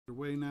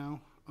underway now.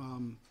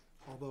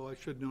 Although I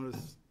should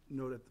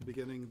note at the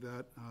beginning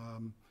that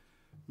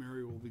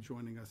Mary will be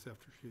joining us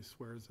after she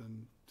swears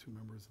in 2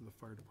 members of the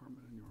fire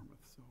department in Yarmouth.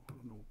 So I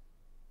don't know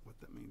what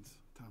that means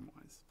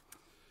time-wise.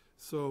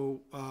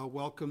 So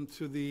welcome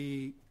to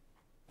the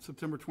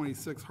September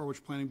 26th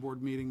Harwich Planning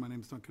Board meeting. My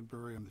name is Duncan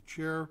Berry. I'm the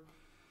chair.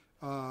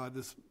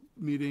 This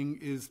meeting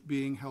is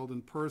being held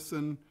in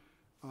person,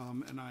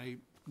 and I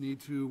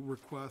need to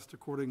request,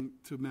 according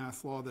to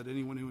Mass law, that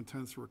anyone who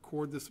intends to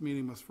record this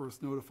meeting must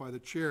first notify the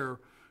chair,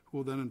 who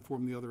will then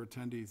inform the other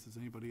attendees. Does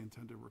anybody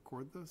intend to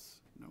record this?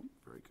 No?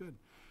 Very good.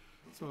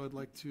 So I'd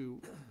like to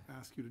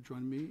ask you to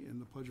join me in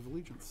the Pledge of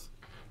Allegiance.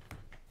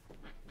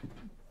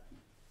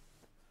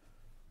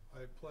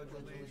 I pledge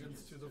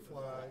allegiance to the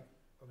flag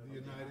of the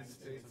United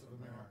States of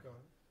America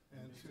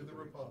and to the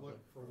republic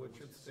for which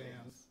it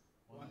stands,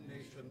 one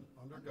nation,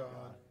 under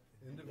God,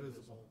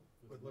 indivisible,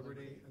 with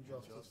liberty and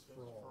justice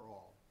for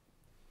all.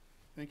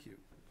 Thank you.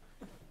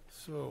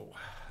 So,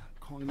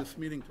 calling this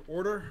meeting to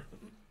order.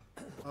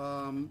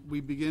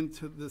 We begin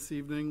this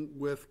evening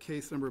with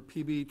case number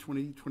PB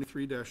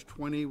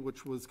 2023-20,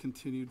 which was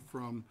continued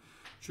from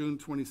June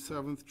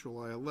 27th,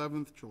 July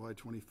 11th, July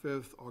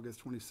 25th, August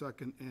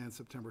 22nd, and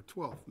September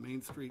 12th.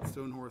 Main Street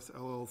Stonehorse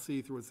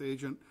LLC, through its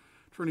agent,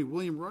 Attorney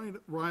William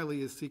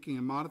Riley, is seeking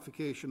a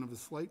modification of the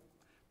site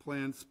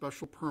plan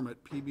special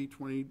permit PB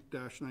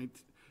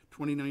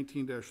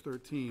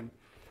 2019-13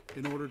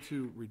 in order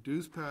to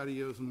reduce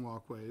patios and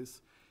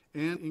walkways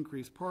and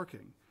increase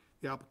parking.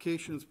 The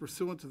application is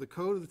pursuant to the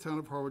Code of the Town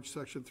of Harwich,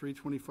 Section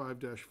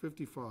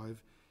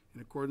 325-55,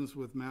 in accordance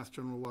with Mass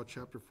General Law,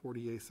 Chapter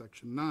 48,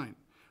 Section 9.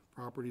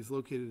 Property is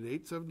located at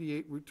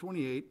 878 Route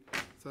 28,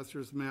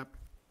 Assessor's Map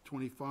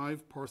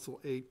 25, Parcel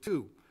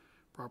A2.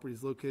 Property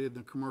is located in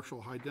the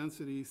Commercial High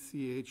Density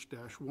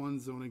CH-1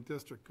 zoning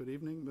district. Good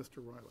evening, Mr.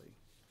 Riley.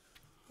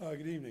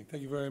 Good evening.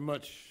 Thank you very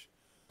much,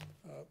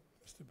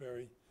 Mr.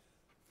 Berry.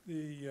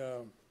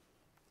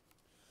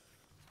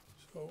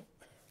 So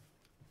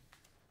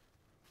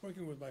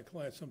working with my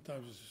clients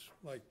sometimes is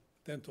like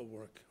dental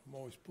work. I'm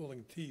always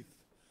pulling teeth,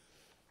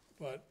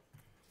 but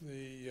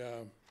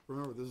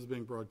remember, this is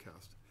being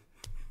broadcast.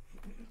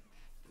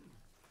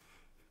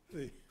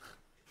 You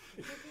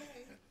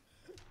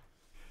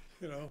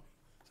know,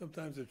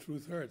 sometimes the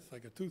truth hurts,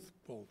 like a tooth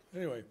pulled.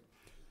 Anyway,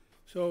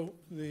 so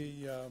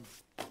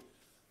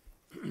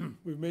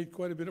we've made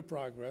quite a bit of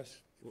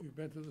progress. If you've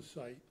been to the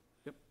site.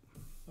 Yep.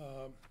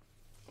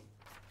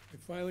 We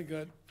finally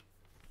got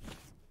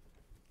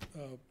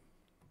a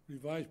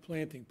revised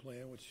planting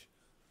plan, which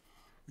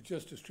we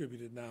just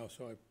distributed now,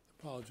 so I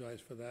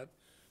apologize for that.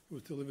 It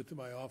was delivered to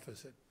my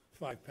office at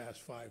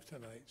 5:05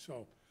 tonight.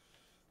 So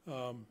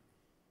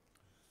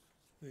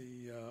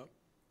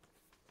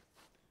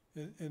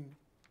and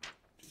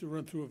just to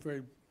run through it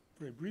very,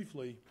 very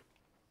briefly,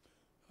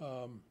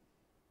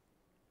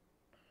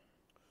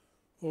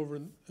 over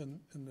in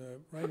the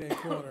right-hand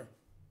corner,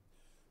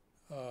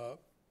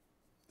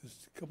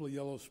 there's a couple of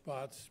yellow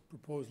spots,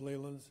 proposed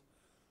leylands.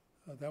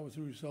 That was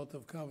a result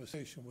of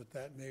conversation with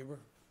that neighbor,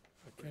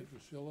 Kent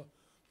Drusilla,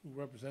 who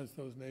represents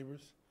those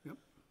neighbors. Yep.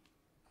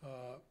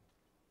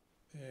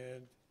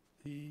 And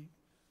he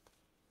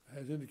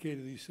has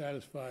indicated he's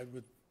satisfied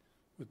with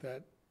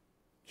that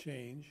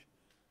change.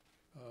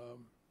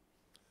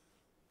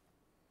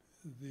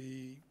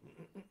 The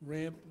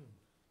ramp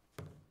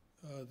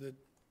that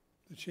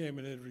the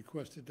chairman had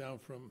requested down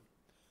from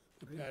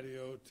the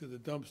patio to the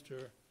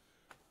dumpster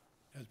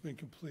has been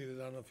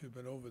completed. I don't know if you've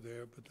been over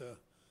there, but the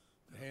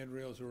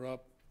handrails are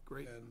up.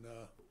 Great. And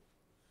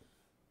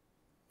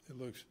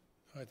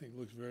I think it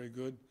looks very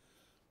good.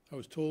 I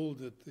was told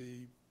that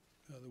the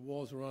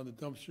walls around the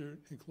dumpster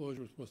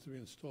enclosure were supposed to be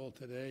installed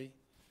today,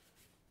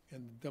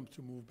 and the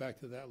dumpster moved back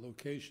to that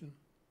location.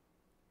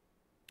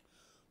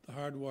 The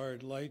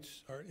hardwired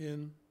lights are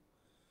in.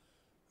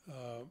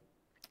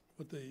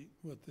 What the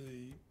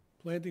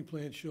planting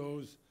plan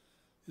shows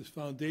is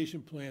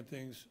foundation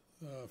plantings,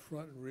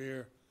 front and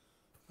rear,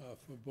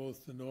 for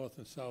both the north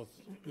and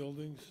south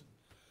buildings.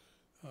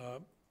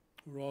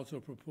 We're also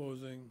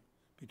proposing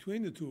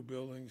between the two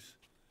buildings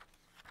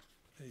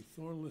a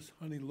thornless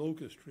honey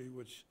locust tree,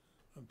 which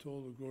I'm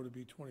told will grow to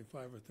be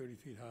 25 or 30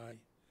 feet high.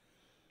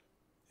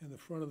 In the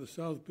front of the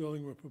south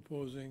building, we're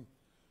proposing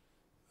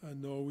a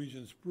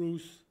Norwegian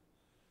spruce.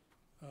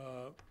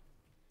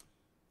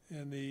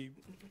 And the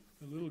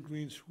little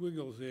green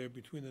squiggles there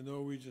between the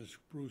Norwegian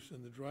spruce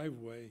and the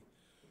driveway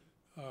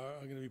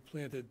are going to be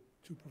planted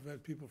to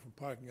prevent people from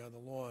parking on the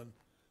lawn.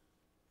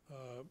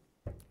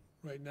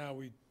 Right now,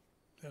 we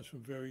have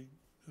some very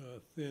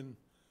thin,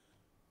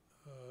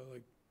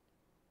 like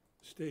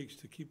stakes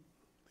to keep,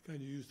 the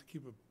kind you use to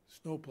keep a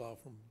snowplow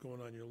from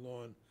going on your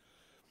lawn.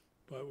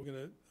 But we're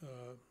going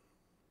to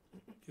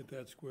get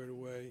that squared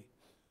away.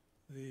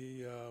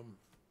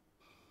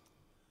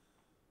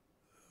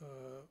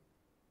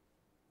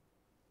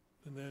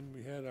 And then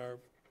we had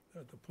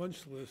the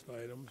punch list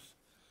items.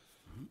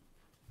 Mm-hmm.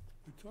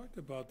 We talked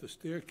about the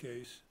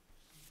staircase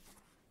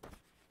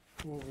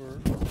over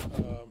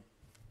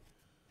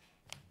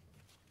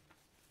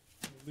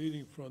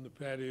leading from the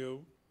patio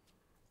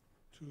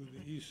to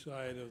the east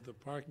side of the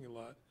parking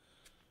lot.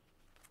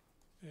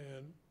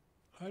 And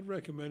I'd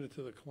recommend it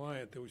to the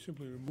client that we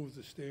simply remove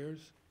the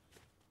stairs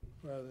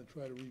rather than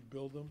try to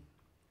rebuild them.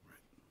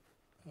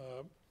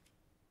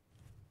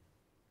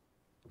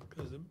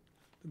 Because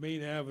the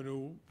main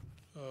avenue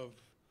of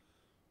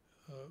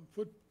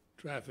foot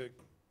traffic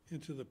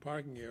into the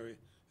parking area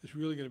is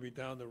really going to be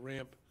down the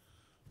ramp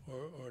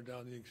or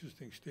down the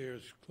existing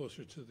stairs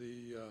closer to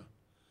the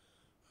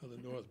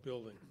north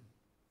building.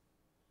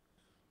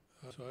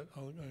 So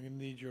I'm going to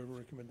need your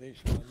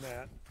recommendation on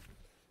that.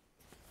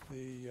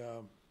 The,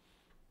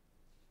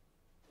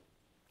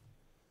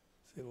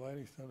 say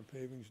lighting's done, the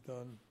paving's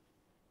done.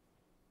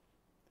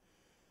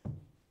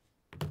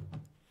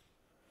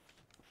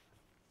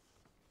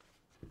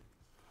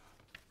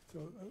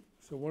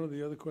 So one of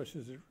the other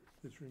questions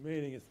that's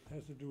remaining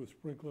has to do with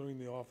sprinklering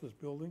the office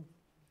building.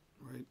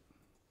 Right.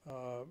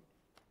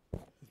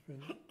 It's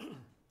been,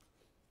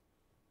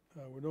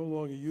 we're no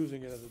longer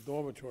using it as a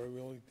dormitory. The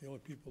only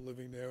people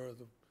living there are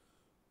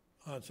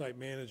the on-site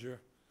manager.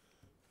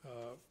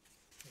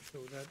 So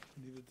that,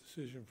 we need a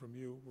decision from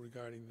you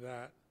regarding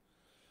that.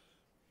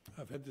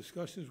 I've had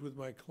discussions with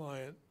my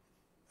client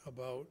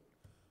about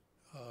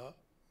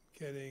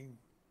getting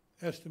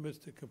estimates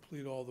to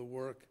complete all the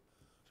work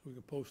so we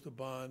can post a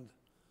bond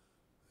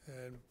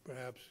and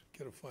perhaps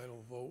get a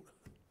final vote,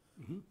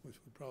 which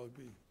would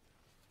probably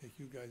make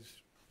you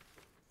guys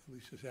at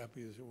least as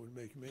happy as it would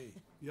make me.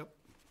 Yep.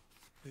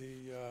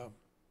 I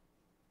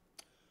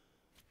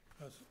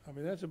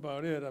mean, that's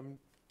about it. I'm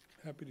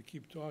happy to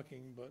keep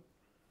talking, but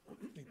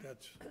I think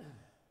that's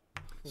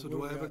So where do I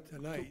we're have at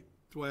tonight.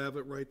 Do I have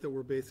it right that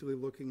we're basically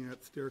looking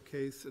at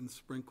staircase and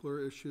sprinkler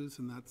issues,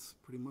 and that's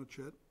pretty much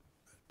it?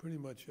 Pretty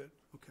much it.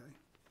 Okay.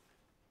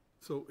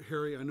 So,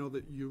 Harry, I know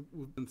that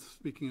you've been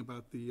speaking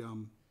about the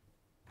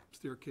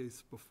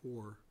staircase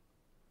before.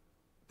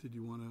 Did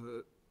you want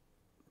to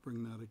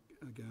bring that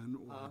again?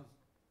 Or?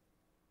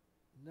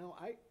 No,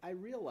 I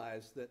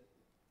realized that,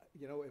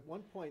 you know, at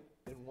one point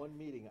in one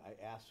meeting, I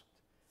asked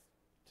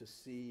to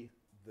see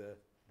the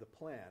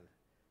plan,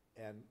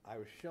 and I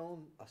was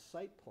shown a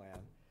site plan,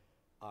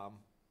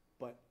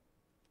 but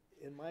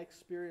in my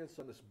experience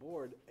on this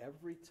board,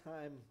 every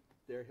time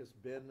there has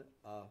been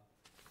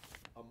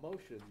a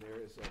motion,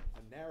 there is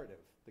a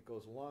narrative that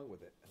goes along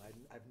with it, and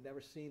I've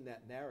never seen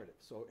that narrative.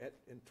 So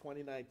in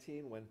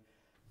 2019, when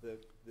the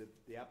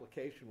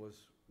application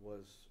was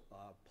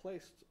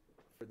placed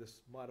for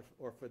this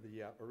for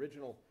the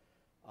original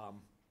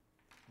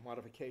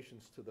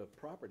modifications to the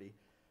property,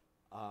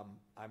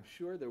 I'm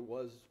sure there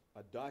was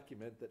a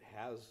document that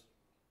has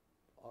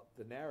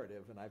the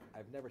narrative, and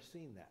I've never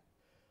seen that.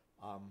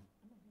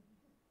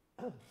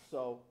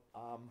 So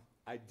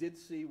I did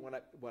see when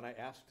I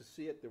asked to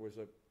see it, there was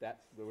a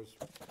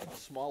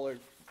smaller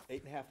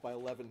 8.5 by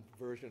 11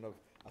 version of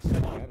a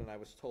site plan, and I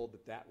was told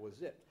that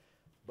was it.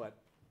 But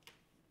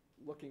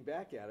looking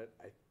back at it,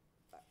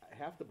 I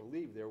have to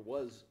believe there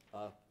was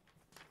a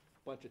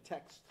bunch of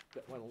text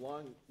that went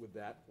along with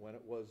that when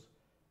it was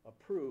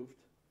approved,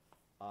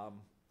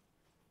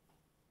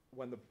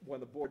 when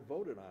the board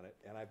voted on it.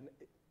 And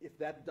if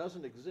that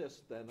doesn't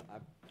exist, then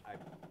I'm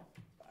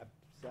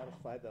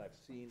satisfied that I've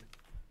seen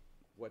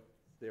what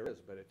there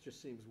is. But it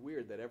just seems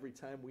weird that every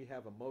time we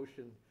have a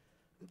motion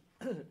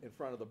in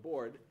front of the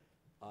board,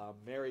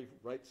 Mary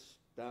writes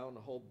down a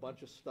whole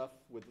bunch of stuff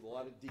with a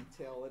lot of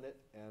detail in it,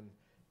 and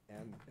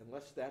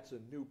unless that's a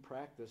new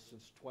practice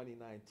since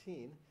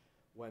 2019,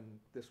 when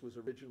this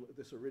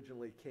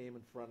originally came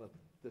in front of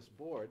this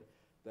board,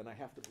 then I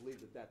have to believe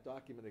that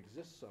document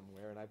exists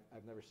somewhere, and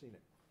I've never seen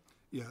it.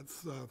 Yeah,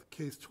 it's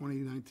case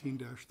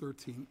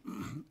 2019-13,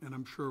 and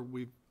I'm sure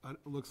it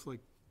looks like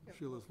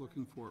Sheila's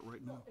looking for it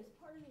right now. Well, as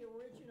part of the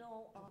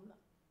original,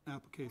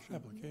 Application.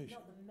 no,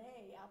 the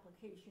May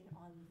application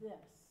on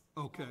this.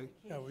 Okay.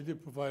 Yeah, we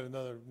did provide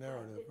another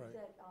narrative, right?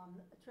 That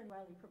Attorney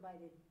Riley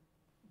provided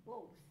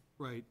both,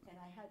 Right. and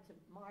I had to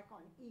mark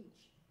on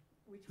each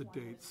which The one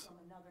dates. was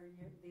from another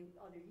year, the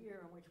other year,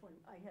 and which one,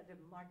 I had to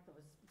mark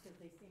those because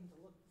they seemed to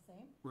look the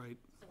same. Right.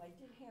 So I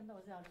did hand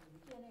those out in the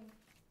beginning,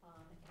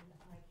 and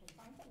I can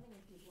find something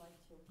if you'd like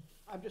to.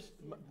 I'm just,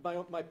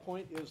 my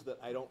point is that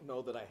I don't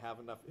know that I have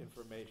enough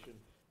information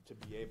to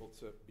be able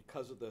to,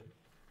 because of the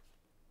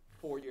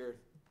 4-year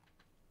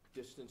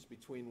distance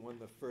between when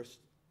the first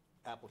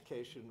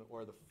application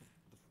or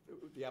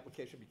the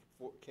application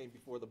came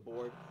before the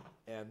board,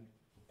 and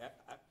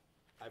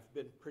I've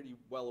been pretty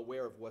well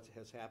aware of what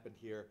has happened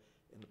here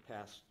in the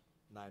past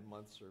 9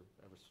 months or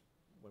ever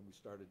when we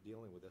started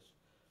dealing with this.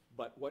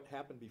 But what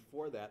happened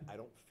before that, I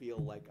don't feel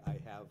like I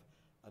have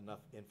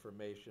enough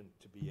information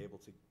to be able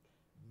to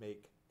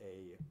make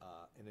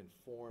an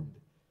informed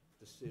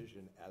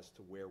decision as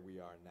to where we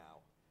are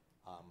now.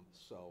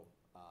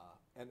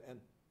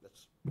 And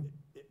that's,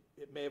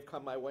 it may have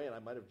come my way and I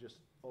might have just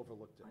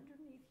overlooked it.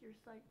 Underneath your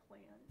site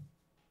plan,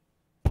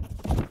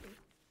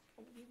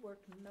 we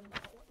worked memo,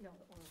 no,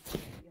 or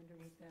maybe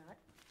underneath that.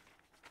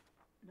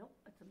 Nope,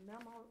 it's a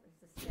memo,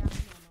 it's a staff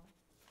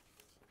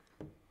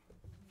memo.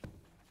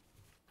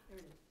 There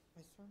it is.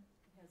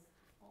 It has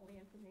all the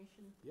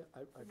information Yeah,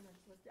 pretty much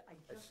listed. I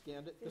I just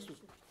scanned it. This was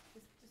just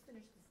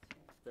finished this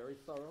today. very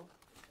thorough.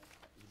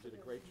 You So did a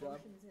there great were job.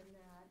 motions in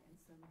that and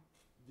some,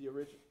 The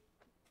original,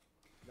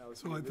 now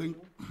is the So I think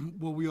original?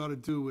 what we ought to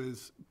do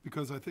is,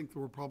 because I think that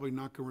we're probably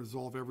not going to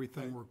resolve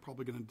everything, Right. we're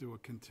probably going to do a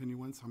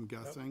continuance, I'm Yep,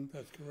 guessing.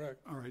 That's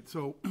correct. All right,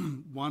 so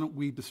why don't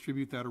we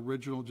distribute that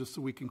original, just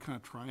so we can kind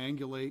of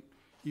triangulate,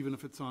 even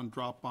if it's on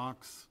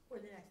Dropbox for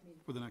the next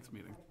meeting. for the next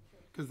meeting? Right, sure.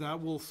 Because that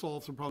will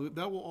solve some problems.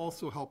 That will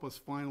also help us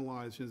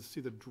finalize,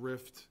 see the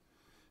drift,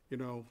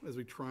 as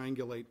we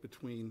triangulate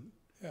between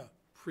Yeah,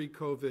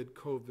 pre-COVID,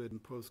 COVID,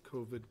 and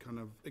post-COVID kind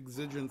of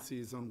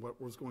exigencies on what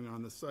was going on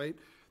in the site,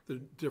 the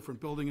different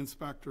building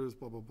inspectors,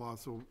 blah, blah, blah.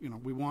 So,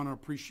 we want to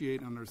appreciate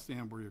and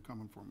understand where you're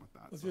coming from with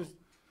that. well, So, just,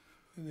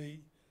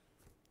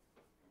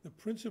 the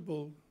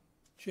principal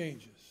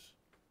changes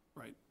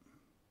right,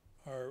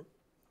 are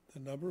the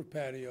number of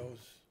patios,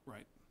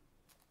 right,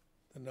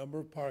 the number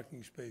of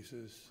parking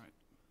spaces. right.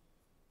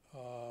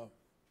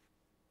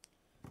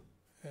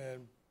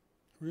 And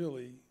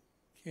really,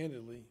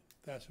 candidly,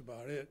 that's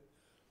about it.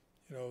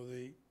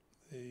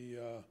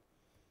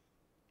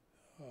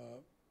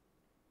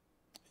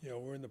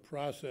 We're in the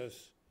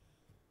process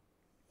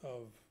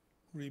of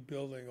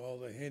rebuilding all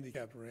the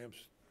handicapped ramps,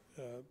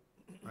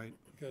 Right,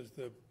 because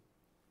the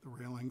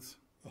railings.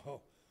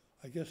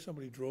 I guess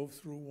somebody drove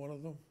through one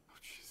of them. Oh,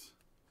 jeez.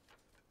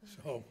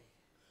 So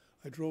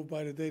I drove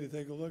by today to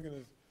take a look,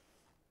 and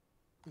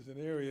there's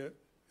an area,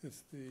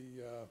 it's if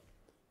you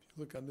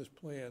look on this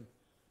plan,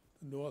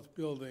 the north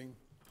building,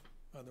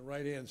 on the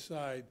right-hand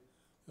side,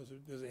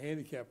 there's a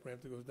handicap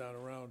ramp that goes down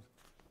around.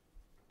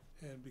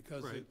 And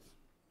because Right.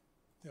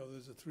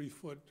 there's a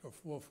 3-foot or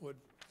 4-foot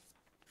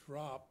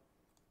drop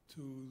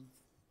to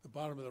the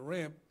bottom of the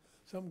ramp,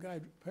 some guy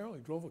apparently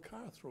drove a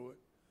car through it.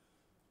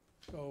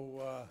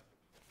 So,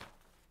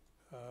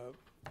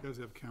 You guys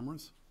have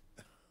cameras?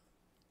 Do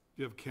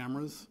you have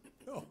cameras?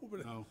 no,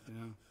 but No, yeah.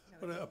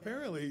 But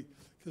apparently,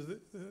 because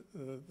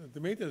the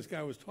maintenance guy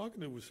I was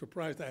talking to was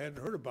surprised I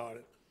hadn't heard about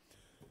it.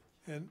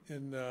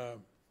 And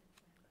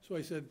so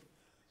I said,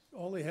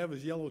 all they have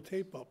is yellow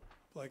tape up,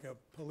 like a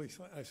police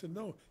line. I said,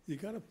 no, you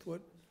gotta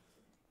put,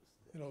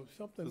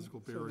 something.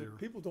 Physical So barrier. that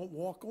people don't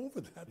walk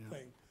over that Yeah.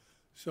 thing.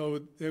 So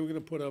they were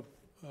gonna put up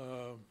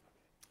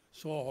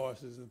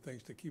sawhorses and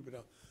things to keep it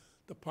up.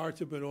 The parts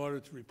have been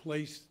ordered to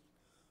replace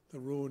the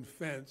ruined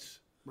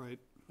fence. Right,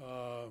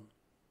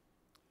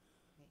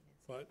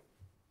 But,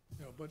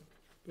 but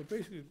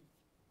basically,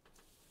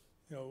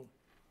 the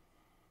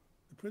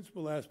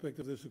principal aspect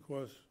of this, of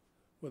course,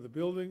 were the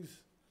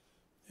buildings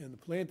and the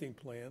planting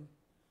plan.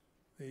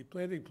 The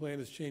planting plan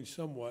has changed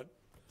somewhat.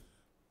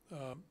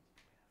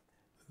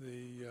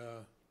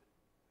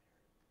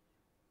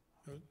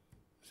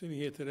 Sitting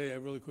here today, I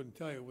really couldn't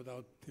tell you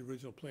without the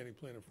original planting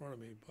plan in front of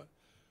me, but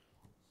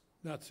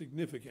not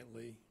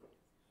significantly.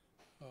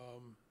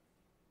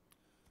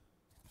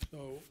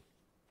 So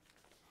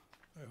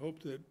I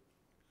hope that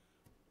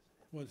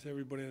once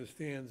everybody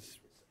understands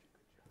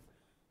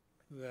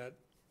that,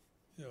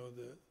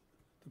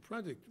 the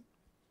project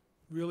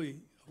really,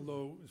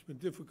 although it's been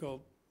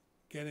difficult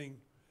getting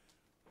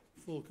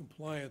full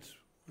compliance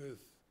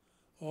with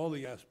all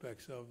the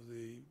aspects of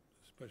the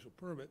special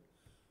permit,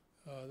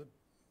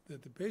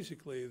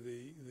 basically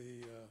the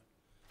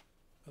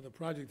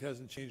project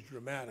hasn't changed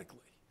dramatically.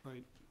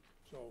 right.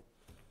 So,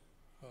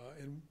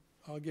 and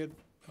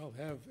I'll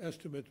have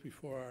estimates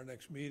before our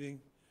next meeting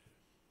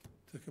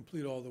to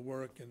complete all the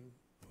work, and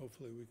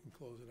hopefully we can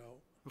close it out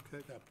Okay,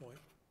 at that point.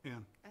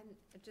 Ann, And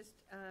just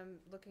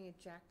looking at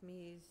Jack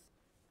Mee's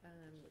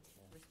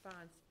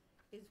response,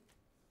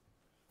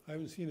 I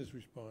haven't seen his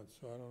response,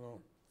 so I don't know.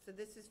 so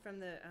this is from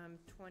the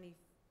 21st.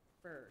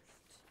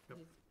 Yep.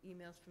 His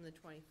emails from the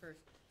 21st.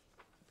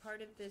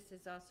 Part of this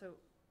is also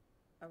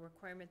a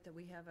requirement that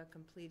we have a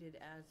completed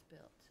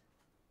as-built,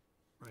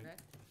 right,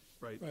 correct?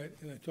 right. Right,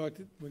 and I talked,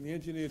 when the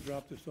engineer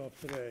dropped this off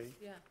today,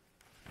 Yeah.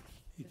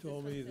 he 'cause this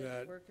told one me says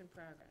that, Work in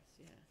progress,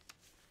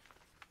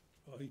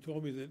 yeah. he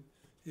told me that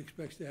he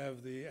expects to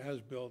have the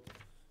as-built,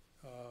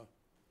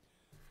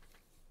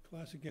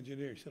 classic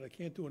engineer. He said, I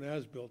can't do an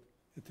as-built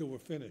until we're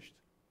finished.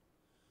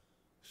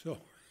 So,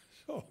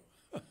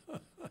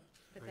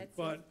 But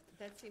But-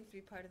 that seems to be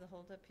part of the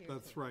holdup here.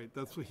 That's too. right,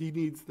 that's what, he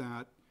needs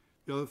that.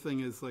 The other thing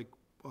is like,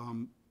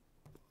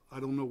 I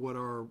don't know what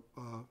our,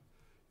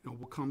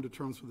 we'll come to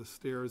terms with the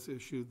stairs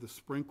issue, the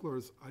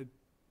sprinklers,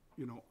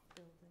 Building.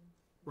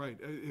 right,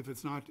 if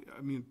it's not,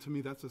 to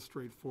me, that's a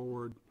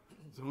straightforward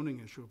zoning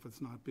issue. If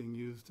it's not being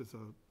used as a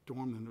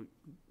dorm, then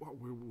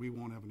we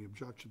won't have any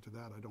objection to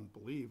that, I don't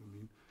believe.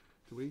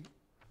 Do we?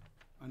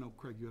 I know,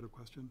 Craig, you had a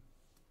question?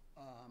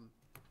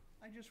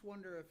 I just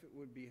wonder if it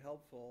would be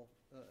helpful,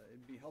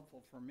 it'd be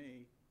helpful for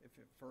me,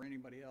 for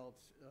anybody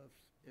else,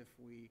 if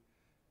we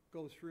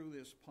go through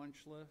this punch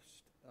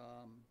list.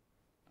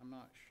 I'm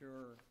not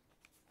sure,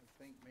 I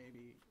think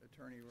maybe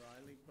Attorney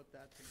Riley put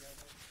that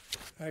together.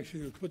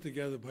 actually, it was put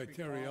together by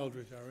Terry Recall.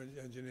 Eldridge, our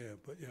engineer,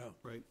 but yeah,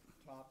 Right,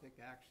 Topic,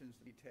 actions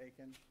to be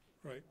taken.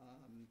 right.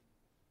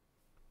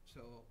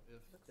 So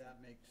if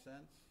that makes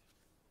sense.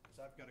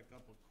 'cause I've got a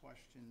couple of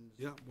questions.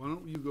 Yeah, why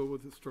don't you go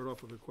with, start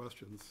off with the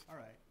questions? All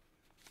right.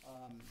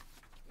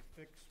 The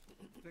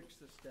fix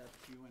the steps,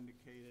 you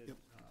indicated Yep.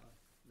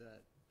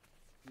 that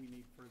we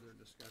need further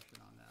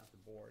discussion on that, the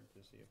board,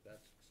 to see if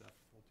that's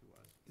acceptable to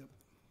us. Yep.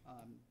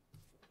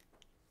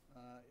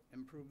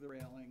 Improve the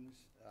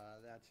railings,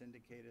 that's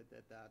indicated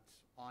that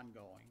that's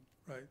ongoing,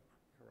 Right.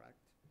 correct?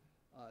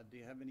 Do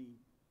you have any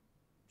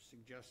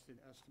suggested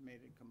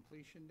estimated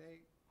completion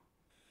date?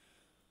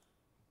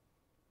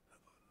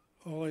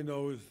 All I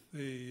know is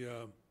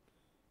the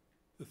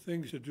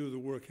things to do the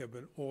work have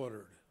been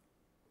ordered.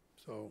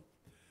 So,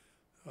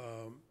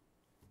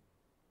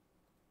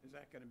 Is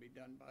that gonna be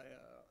done by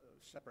a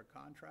separate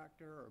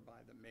contractor or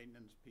by the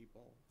maintenance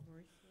people?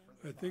 for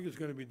the I think it's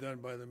gonna be done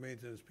by the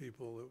maintenance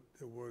people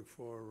that work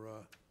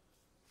for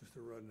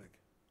Mr. Rudnick.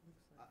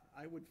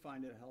 I would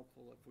find it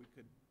helpful if we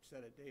could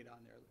set a date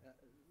on there,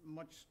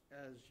 much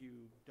as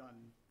you've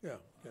done Yeah,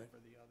 okay. for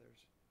the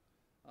others.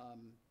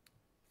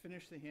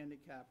 Finish the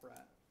handicap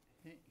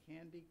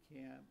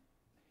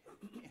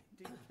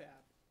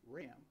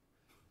ramp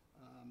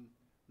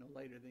no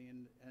later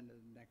than the end of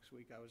next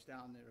week. I was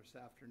down there this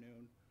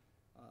afternoon,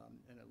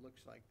 and it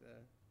looks like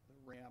the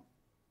ramp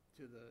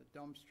to the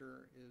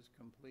dumpster is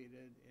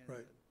completed, and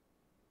Right.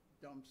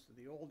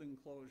 the old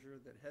enclosure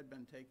that had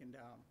been taken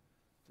down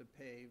to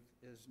pave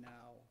is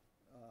now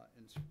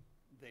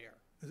there.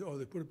 Oh,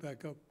 they put it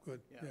back up?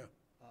 Good, yeah.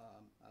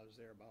 I was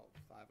there about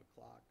 5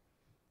 o'clock.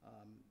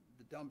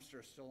 The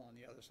dumpster's still on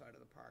the other side of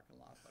the parking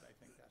lot, but I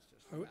think that's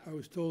just. I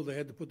was told they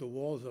had to put the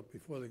walls up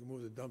before they could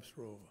move the dumpster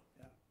over.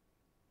 Yeah.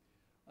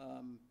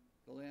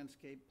 The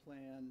landscape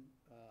plan,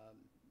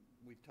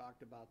 we've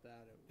talked about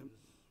that. It was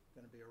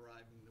gonna be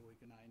arriving the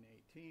week of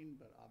 9/18,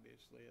 but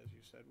obviously, as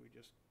you said,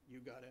 you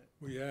got it.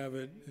 We have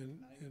it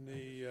in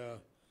the,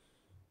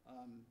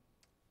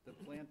 The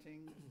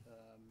planting,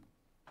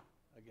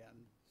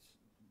 again,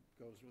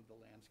 goes with the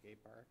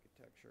landscape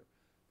architecture.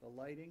 The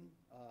lighting,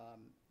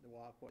 the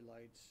walkway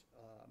lights,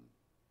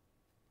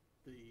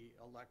 the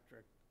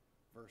electric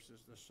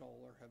versus the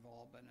solar have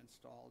all been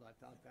installed. I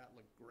thought that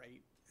looked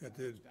great. It when I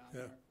was did, down yeah.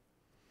 there.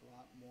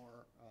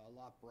 A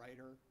lot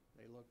brighter.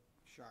 They look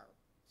sharp.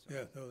 So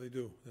yeah, no, they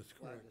do, that's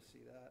glad correct. to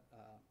see that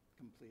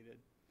completed.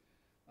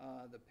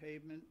 The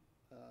pavement,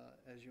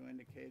 as you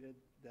indicated,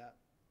 that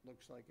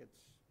looks like it's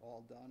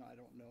all done. I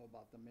don't know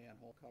about the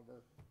manhole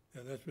cover.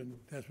 Yeah, that's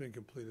been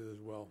completed as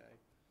well. Okay.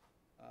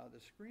 The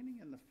screening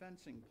and the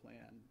fencing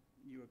plan,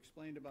 you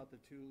explained about the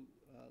two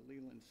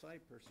Leland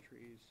cypress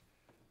trees,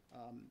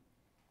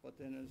 but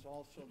then there's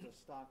also the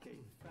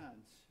stockade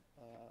fence,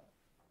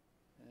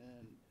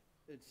 and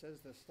it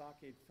says the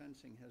stockade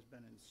fencing has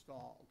been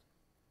installed.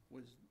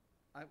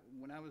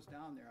 When I was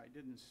down there, I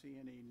didn't see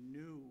any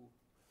new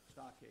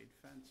stockade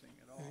fencing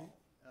at all,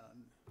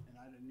 and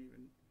I didn't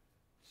even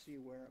see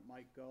where it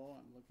might go.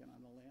 I'm looking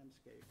on the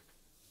landscape.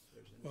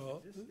 There's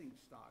Well, an existing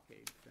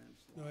stockade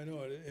fence. No, I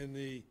know, it. And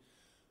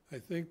I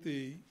think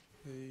if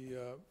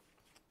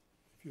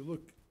you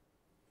look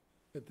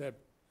at that,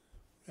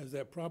 as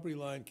that property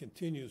line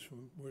continues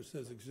from where it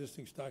says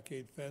existing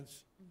stockade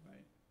fence,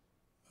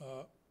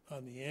 Right.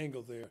 on the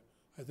angle there,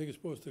 I think it's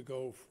supposed to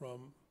go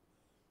from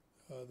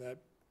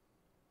that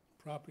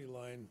property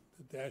line,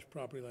 the dash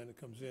property line that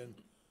comes in,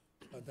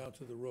 down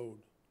to the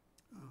road.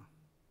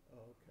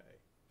 Okay.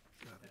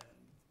 Got it.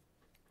 And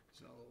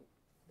so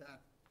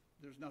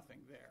there's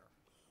nothing there,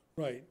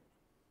 Right.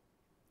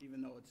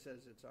 even though it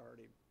says it's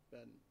already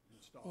been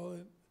installed.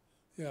 Well,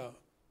 yeah,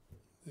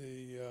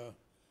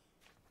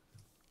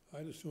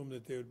 I'd assume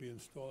that they would be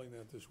installing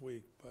that this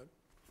week, but,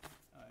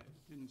 I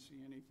didn't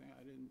see anything,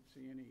 I didn't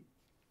see any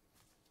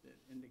that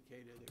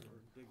indicated they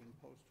were digging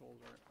post holes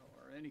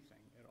or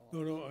anything at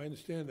all. no, I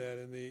understand that,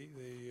 and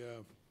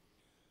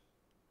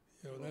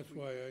that's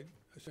why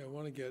I say I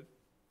want to get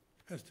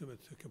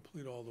estimates to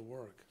complete all the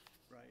work.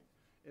 Right.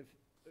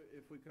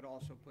 If we could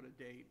also put a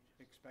date,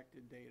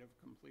 expected date of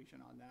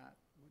completion on that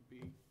would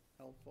be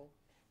helpful.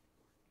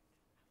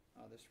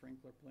 The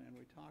sprinkler plan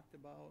we talked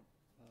about,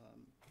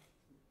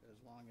 as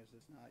long as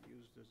it's not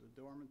used as a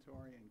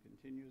dormitory and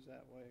continues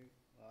that way,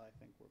 I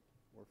think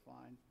we're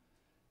fine.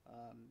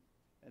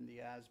 And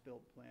the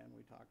as-built plan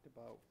we talked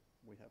about,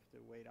 we have to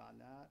wait on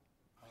that.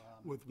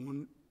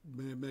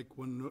 May I make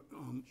one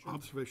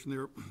observation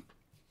there?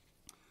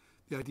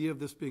 The idea of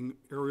this being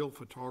aerial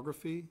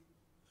photography,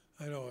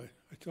 I know,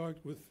 I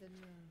talked with, Then,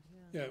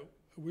 yeah. yeah,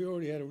 we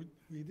already had,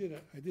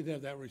 I did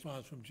have that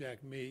response from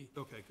Jack Mee,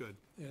 okay, good.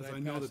 and 'Cause I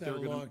know passed that that they're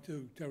gonna- along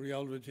to Terry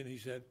Eldridge, and he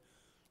said,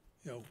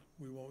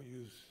 we won't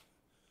use,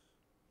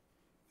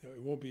 it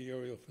won't be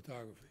aerial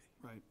photography.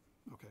 Right,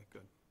 okay,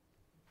 good.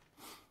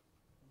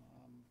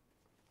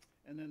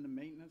 And then the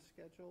maintenance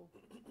schedule,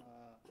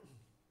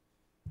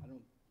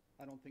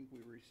 I don't think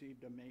we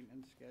received a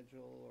maintenance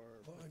schedule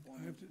or Well, I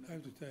performance.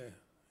 have to tell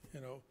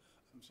you,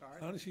 I'm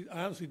sorry?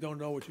 I honestly don't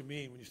know what you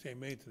mean when you say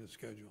maintenance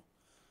schedule.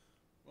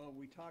 Well,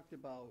 we talked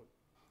about,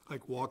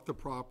 Like walk the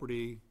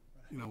property,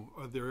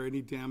 are there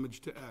any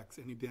damage to X,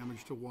 any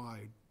damage to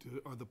Y?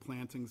 Are the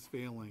plantings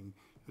failing?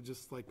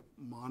 Just like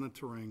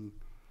monitoring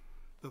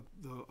the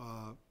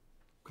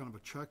kind of a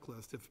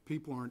checklist. If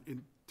people aren't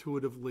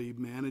intuitively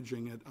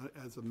managing it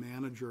as a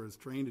manager is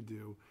trained to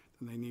do,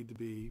 then they need to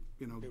be,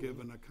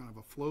 given a kind of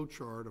a flow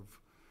chart of,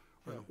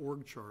 or an Yeah.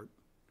 org chart,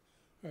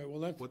 All right, well,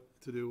 that's,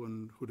 what to do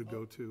and who to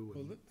go to. well,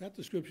 and- that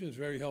description is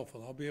very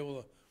helpful. I'll be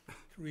able to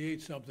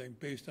create something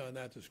based on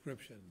that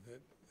description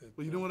that.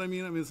 Well, you know what I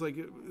mean? I mean,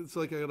 it's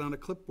like on a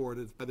clipboard,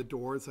 it's by the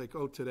door, it's like,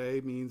 oh, today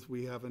means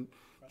we haven't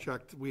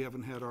checked, we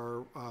haven't had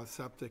our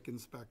septic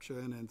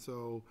inspection, and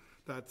so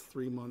that's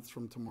 3 months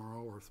from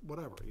tomorrow, or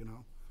whatever,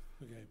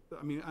 Okay,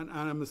 I mean, and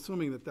I'm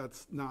assuming that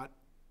that's not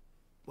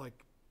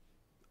like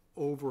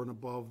over and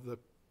above the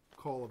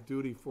call of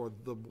duty for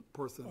the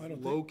person I don't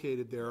think-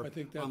 located there, I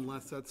think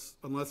that's-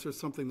 unless there's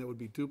something that would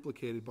be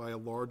duplicated by a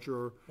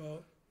larger,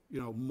 well,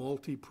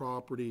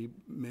 multi-property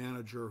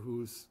manager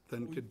who's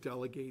then could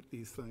delegate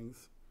these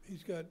things.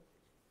 he's got,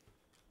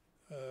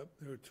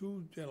 there are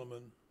two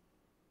gentlemen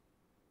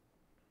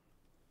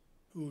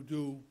who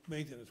do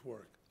maintenance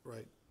work.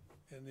 Right.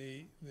 And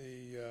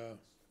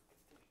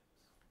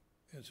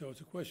and so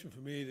it's a question for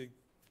me to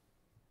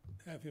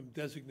have him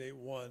designate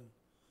one,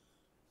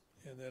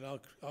 and then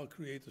I'll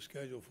create the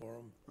schedule for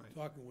him. Right.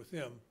 Talking with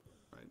him.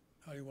 Right.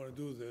 How do you want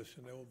to do this,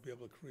 and then we'll be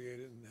able to create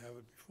it and have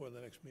it before the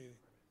next meeting.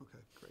 Okay,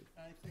 great.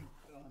 I think,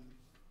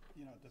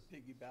 to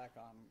piggyback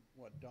on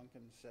what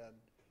Duncan said,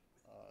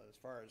 as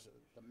far as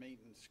the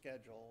maintenance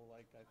schedule,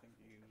 like, I think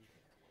you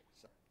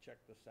check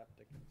the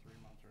septic in 3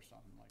 months or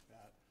something like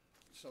that.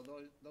 So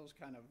those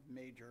kind of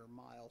major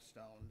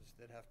milestones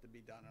that have to be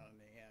done on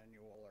the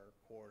annual or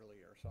quarterly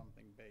or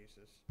something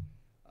basis.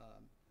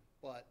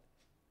 But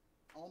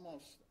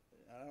almost,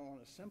 I don't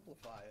want to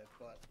simplify it,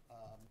 but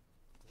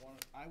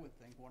I would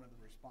think one of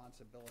the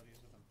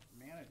responsibilities of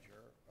the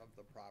manager of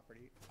the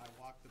property, I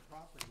walk the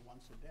property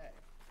once a day,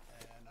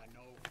 and I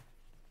know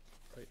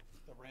Right.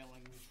 the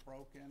railing is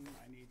broken,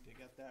 I need to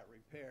get that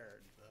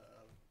repaired.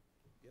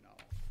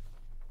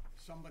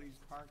 Somebody's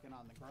parking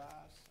on the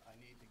grass, I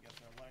need to get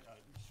their,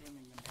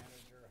 assuming the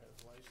manager has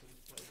license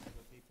plates for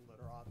the people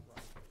that are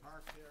authorized to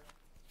park there.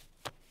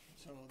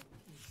 So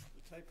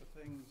the type of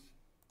things,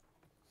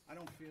 I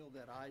don't feel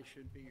that I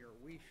should be, or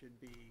we should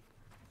be,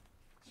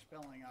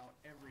 spelling out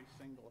every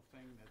single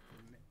thing that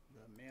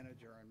the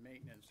manager and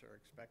maintenance are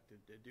expected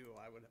to do.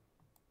 I would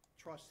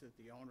trust that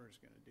the owner's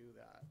gonna do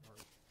that, or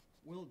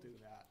will do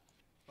that.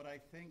 But I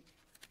think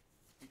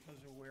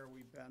because of where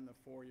we've been, the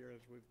 4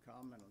 years we've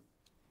come, and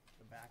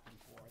the back and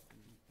forth,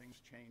 and things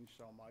change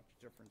so much,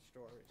 different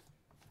stories,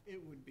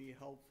 it would be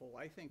helpful,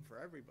 I think, for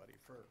everybody,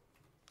 for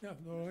Yeah,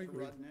 no, I Mr.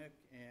 agree. Rudnick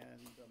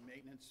and the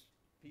maintenance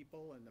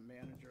people and the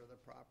manager of the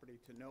property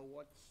to know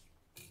what's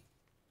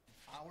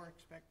our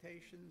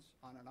expectations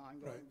on an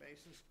ongoing Right.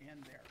 basis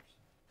and theirs.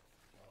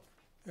 So,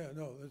 Yeah,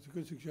 no, that's a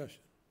good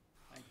suggestion.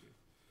 thank you.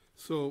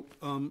 So,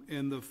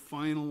 and the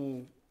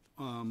final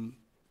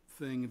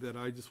thing that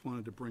I just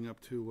wanted to bring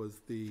up too was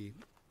the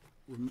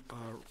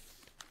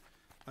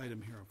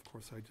item here. Of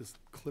course, I just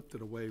clipped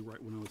it away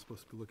right when I was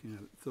supposed to be looking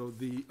at it. So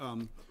the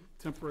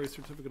temporary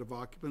certificate of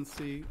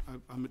occupancy,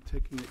 I'm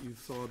taking it you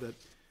saw that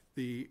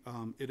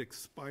it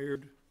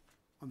expired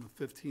on the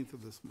 15th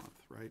of this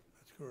month, right?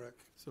 That's correct.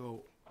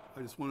 So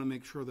I just want to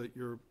make sure that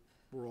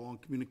we're all in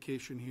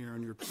communication here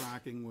and you're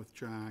tracking with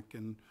Jack,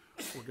 and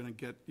we're going to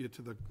get you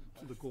to the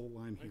goal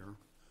line here.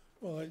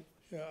 Well,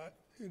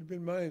 it'd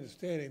been my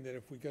understanding that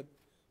if we got,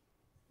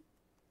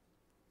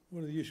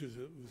 one of the issues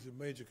that was a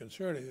major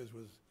concern of his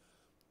was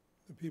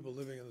the people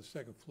living on the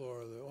second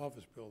floor of the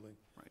office building.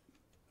 Right.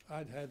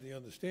 I'd had the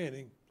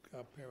understanding,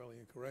 apparently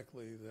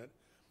incorrectly, that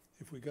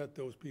if we got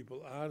those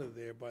people out of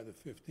there by the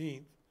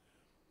 15th,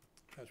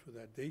 that's where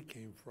that date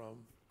came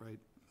from, Right.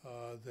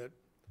 that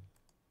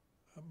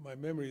my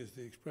memory is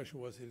the expression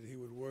was that he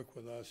would work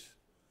with us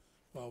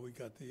while we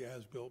got the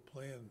as-built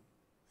plan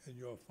and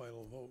your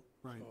final vote.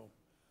 Right. So,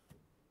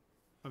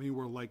 I mean,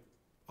 we're like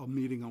a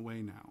meeting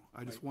away now.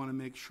 I just Right. want to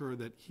make sure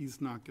that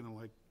he's not going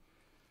to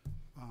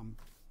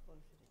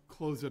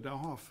close it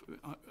off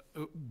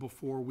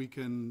before we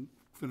can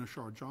finish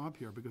our job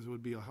here, because it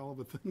would be a hell of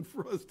a thing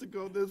for us to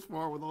go this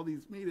far with all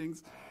these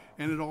meetings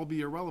and it'd all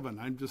be irrelevant.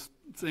 I'm just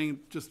saying,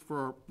 just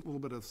for a little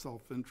bit of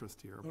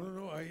self-interest here.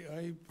 No,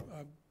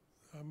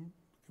 I'm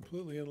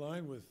completely in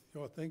line with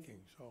your thinking,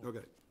 so.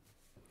 Okay.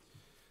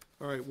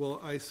 All right, well,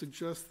 I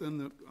suggest then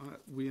that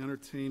we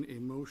entertain a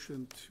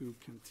motion to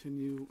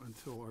continue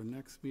until our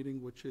next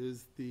meeting, which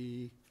is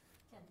the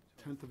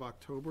 10th of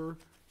October,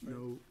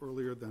 no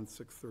earlier than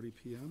 6:30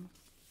 PM.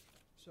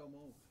 So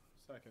moved.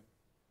 Second.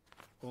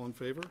 All in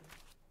favor?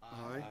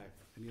 Aye.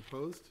 Any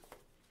opposed?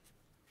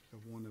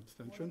 Have one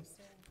abstention?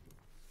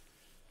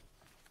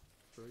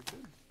 Very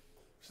good.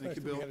 It's Thank nice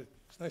you, that we Bill. had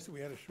It's nice that we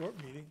had a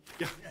short meeting.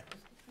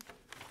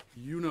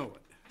 You know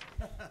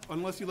it.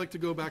 Unless you'd like to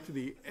go back to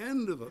the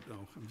end of the,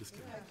 no, I'm just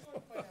kidding.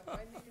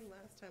 My meeting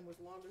last time was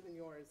longer than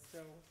yours,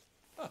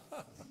 so.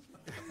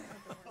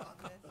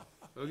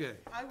 Okay.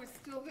 I was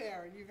still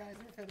there and you guys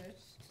were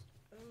finished.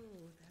 Oh,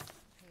 that's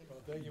painful.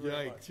 Well, thank you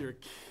very much. Yikes, you're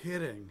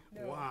kidding.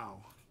 No.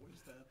 Wow. Was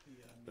that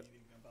the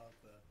meeting about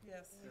the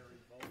Yes. Berry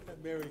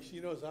vote? Mary, she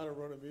knows how to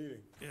run a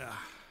meeting. Yeah.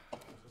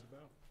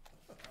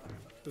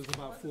 It was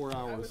about 4 I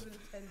hours. was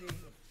attending.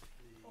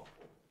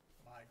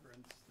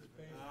 Migrants,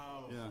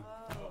 Yeah.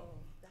 Oh,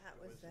 that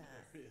was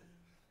that.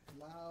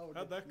 loud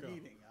How'd that go?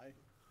 meeting.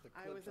 The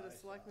I was clips at a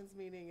saw. selectmen's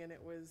meeting and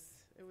it was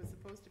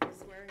supposed to be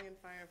swearing in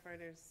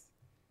firefighters.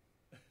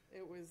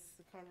 It was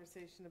a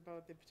conversation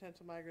about the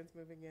potential migrants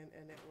moving in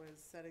and it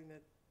was setting the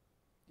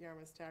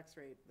Yarmouth's tax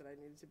rate that I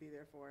needed to be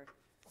there for.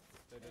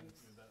 They didn't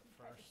do that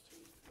first.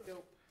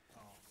 Nope.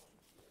 Oh.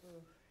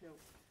 Nope.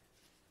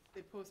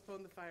 They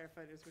postponed the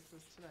firefighters, which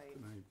was tonight,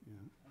 Tonight, yeah.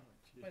 Oh,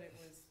 gee. but it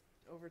was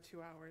over 2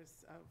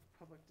 hours of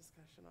public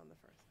discussion on the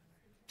first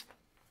matter.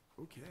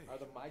 Okay. Are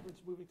the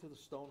migrants moving to the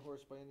Stone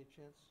Horse by any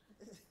chance?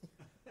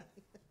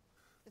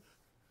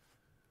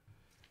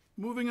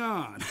 Moving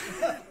on.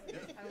 I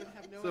would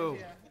have no So-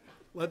 idea.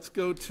 Let's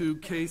go to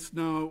case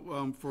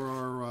now for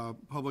our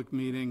public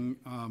meeting,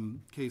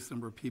 case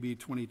number PB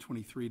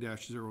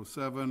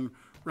 2023-07.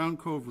 Round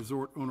Cove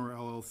Resort Owner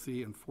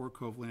LLC and Four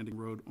Cove Landing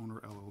Road Owner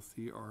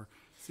LLC are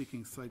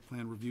seeking site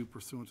plan review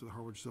pursuant to the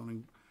Harwich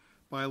zoning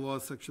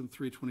bylaws, section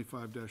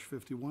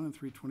 325-51 and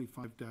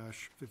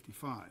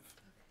 325-55.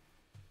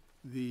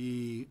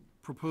 The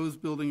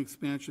proposed building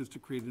expansion is to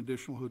create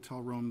additional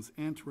hotel rooms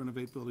and to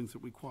renovate buildings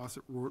at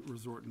Wequassett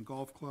Resort and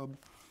Golf Club.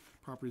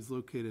 Property is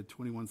located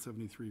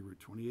 2173 Route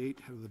 28,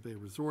 Head of the Bay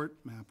Resort,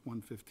 map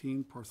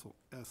 115, parcel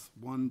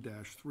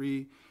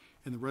S1-3,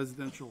 in the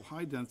residential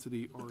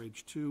high-density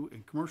RH2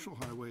 and commercial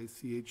highway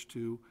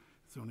CH2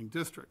 zoning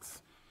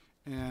districts.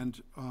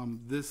 And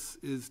this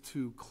is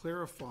to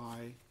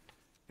clarify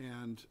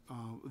and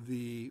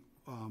the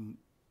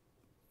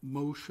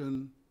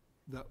motion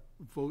that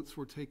votes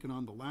were taken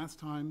on the last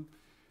time,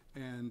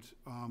 and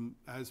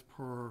as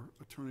per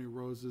Attorney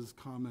Rose's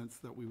comments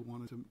that we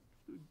wanted to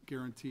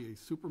guarantee a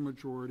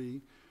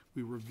supermajority.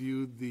 We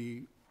reviewed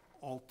the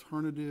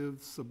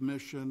alternative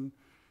submission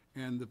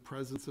and the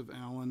presence of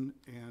Alan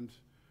and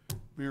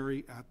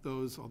Mary at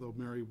those, although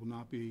Mary will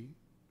not be,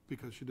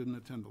 because she didn't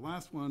attend the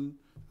last one,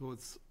 so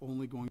it's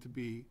only going to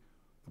be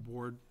the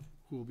board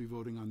who will be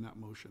voting on that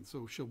motion.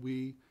 So shall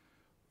we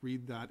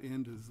read that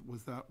in?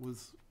 Was Have a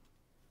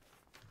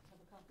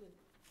copy of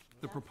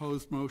the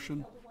proposed motion?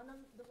 No,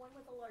 the one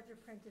with the larger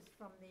print is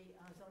from the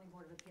zoning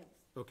board of appeals.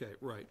 Okay,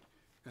 right.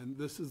 And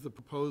this is the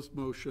proposed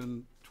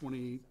motion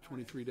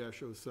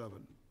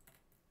 2023-07.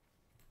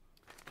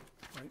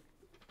 Right?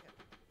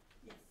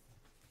 Yes.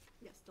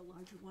 Yes, the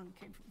larger one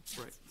came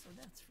from, Right. so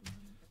that's from.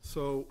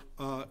 So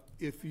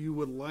if you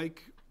would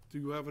like, do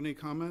you have any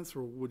comments,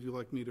 or would you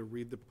like me to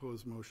read the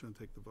proposed motion and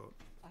take the vote?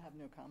 I have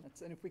no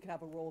comments, and if we could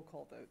have a roll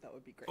call vote, that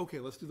would be great.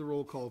 Okay, let's do the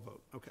roll call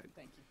vote. Okay.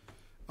 Thank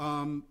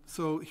you.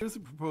 So here's the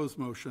proposed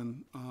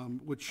motion,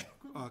 which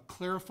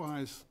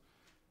clarifies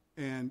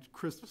and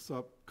crisps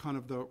up kind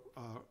of the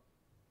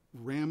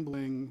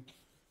rambling,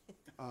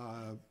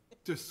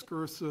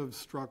 discursive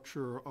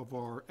structure of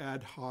our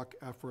ad hoc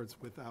efforts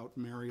without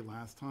Mary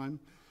last time.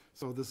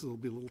 So this will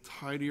be a little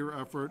tidier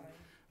effort.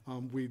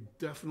 We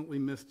definitely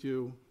missed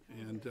you,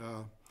 and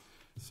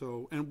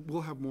and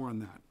we'll have more on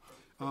that.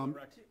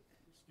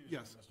 Excuse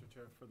yes. me, Mr.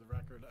 Chair, for the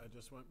record, I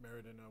just want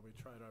Mary to know we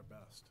tried our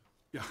best.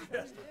 Yeah,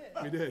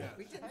 we did.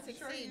 We didn't I'm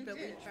sure succeed, you but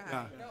we did. Yeah.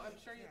 tried. No, I'm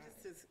sure you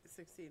did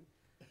succeed.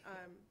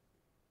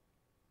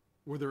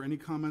 Were there any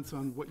comments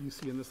on what you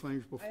see in this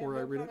language before I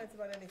have no read it? comments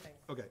about anything.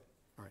 Okay,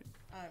 all right.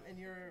 And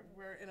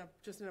we're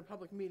just in a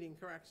public meeting,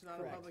 correct? Not a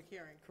Correct. public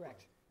hearing.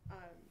 Correct.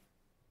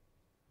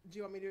 Do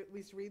you want me to at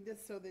least read this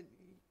so that,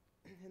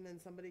 and then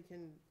somebody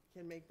can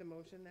make the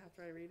motion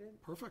after I read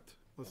it? Perfect.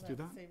 Let's Will do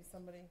that. Save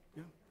somebody,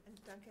 Yeah.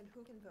 And Duncan,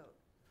 who can vote?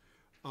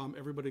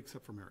 Everybody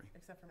except for Mary.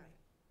 except for me.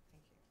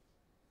 Thank you.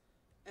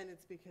 And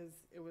it's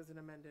because it was an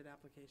amended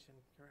application,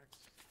 correct?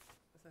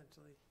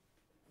 Essentially.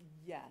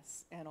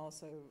 Yes, and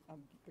also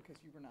because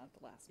you were not at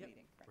the last Yep.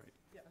 meeting. correct? Right.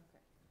 Yeah. Okay.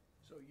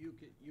 So you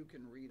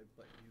can read it,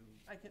 but you.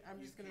 I'm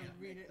You just gonna can't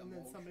read make it the and then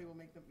motion. somebody will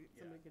make somebody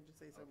Yeah. can just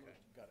say so Okay,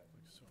 moved. got it.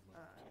 So moved.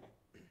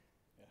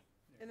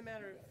 In the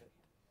matter of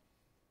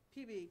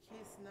PB,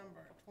 case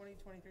number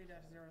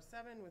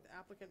 2023-07 with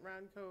applicant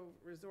Round Cove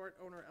Resort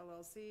Owner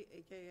LLC,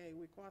 AKA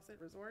Wequassett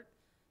Resort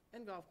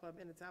and Golf Club,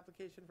 in its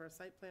application for a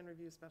site plan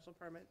review special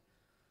permit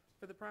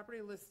for the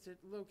property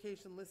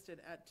location listed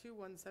at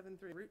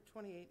 2173 Route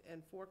 28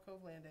 and Four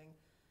Cove Landing,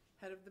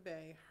 Head of the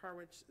Bay,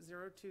 Harwich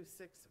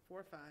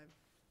 02645,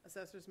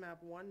 Assessors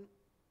Map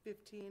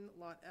 115,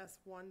 Lot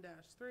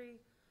S1-3,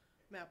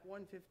 Map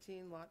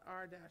 115, Lot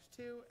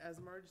R-2, as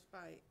merged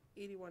by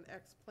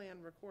 81X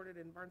plan recorded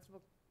in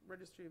Barnstable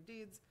Registry of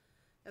Deeds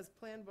as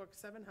Plan Book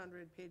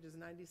 700, pages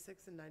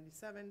 96 and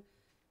 97,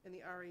 in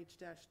the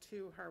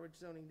RH-2 Harwich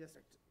zoning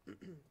district.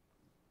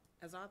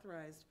 As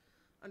authorized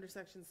under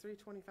sections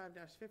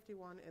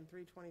 325-51 and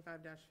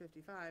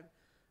 325-55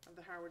 of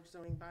the Harwich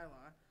zoning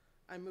bylaw,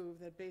 I move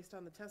that based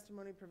on the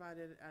testimony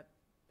provided at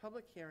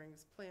public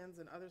hearings, plans,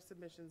 and other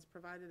submissions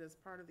provided as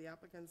part of the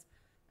applicant's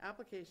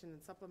application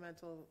and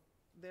supplemental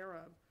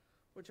thereof,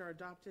 which are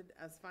adopted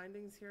as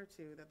findings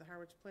hereto, that the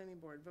Harwich Planning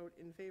Board vote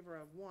in favor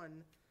of,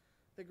 1,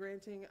 the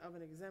granting of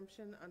an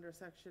exemption under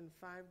section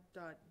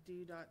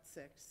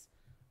 5.d.6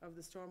 of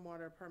the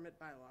Stormwater Permit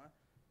Bylaw,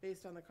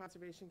 based on the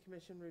Conservation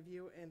Commission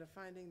review and a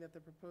finding that the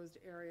proposed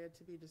area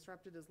to be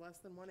disrupted is less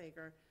than 1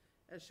 acre,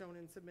 as shown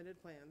in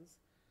submitted plans.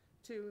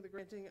 2, the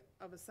granting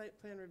of a site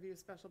plan review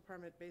special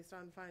permit based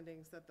on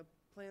findings that the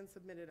plans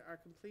submitted are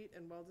complete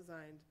and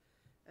well-designed,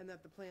 and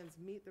that the plans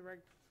meet the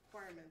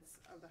requirements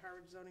of the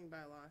Harwich zoning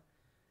bylaw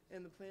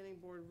and the planning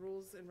board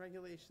rules and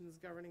regulations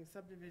governing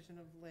subdivision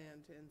of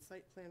land and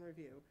site plan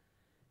review,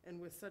 and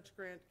with such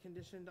grant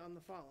conditioned on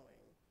the following.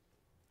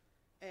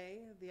 A,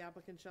 the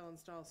applicant shall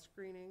install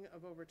screening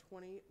of over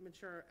 20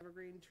 mature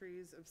evergreen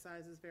trees of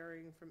sizes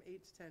varying from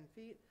 8 to 10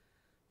 feet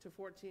to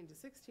 14 to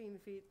 16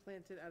 feet,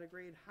 planted at a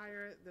grade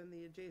higher than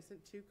the adjacent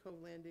 2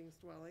 Cove Landings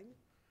dwelling,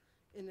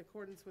 in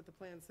accordance with the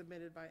plan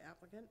submitted by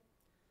applicant.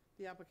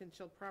 The applicant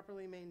shall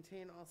properly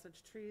maintain all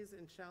such trees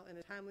and shall in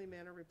a timely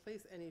manner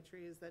replace any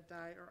trees that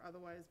die or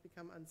otherwise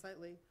become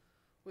unsightly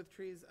with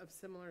trees of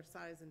similar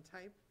size and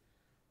type.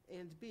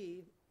 And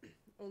B,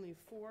 only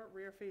 4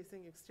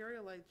 rear-facing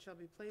exterior lights shall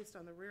be placed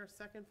on the rear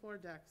second-floor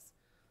decks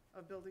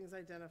of buildings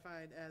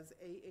identified as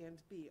A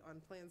and B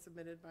on plans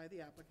submitted by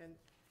the applicant,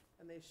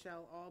 and they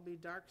shall all be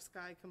dark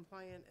sky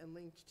compliant and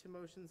linked to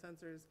motion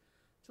sensors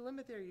to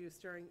limit their use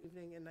during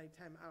evening and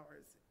nighttime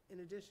hours. In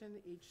addition,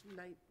 each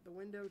night, the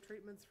window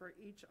treatments for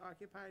each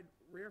occupied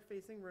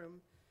rear-facing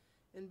room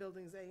in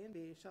buildings A and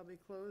B shall be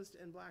closed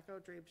and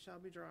blackout drapes shall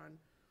be drawn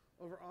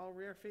over all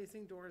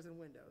rear-facing doors and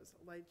windows.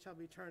 Lights shall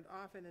be turned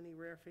off in any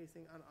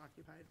rear-facing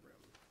unoccupied room.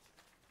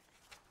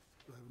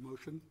 Do I have a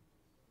motion?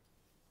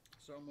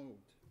 So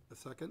moved. A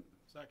second?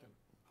 Second.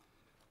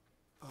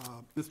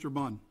 Mr.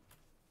 Bunn?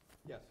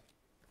 Yes.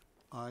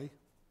 Aye.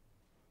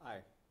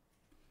 Aye.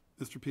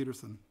 Mr.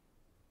 Peterson?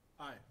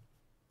 Aye.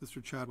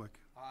 Mr. Chadwick?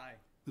 Aye.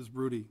 Ms.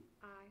 Brody?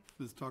 Aye.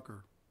 Ms.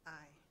 Tucker? Aye.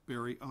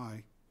 Barry,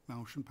 aye.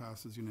 Motion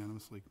passes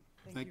uniously.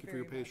 Thank you for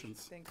your very much.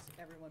 patience. Thanks,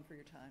 everyone, for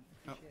your time.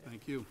 Oh, Appreciate it.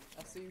 thank you.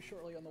 I'll see you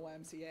shortly on the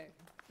YMCA.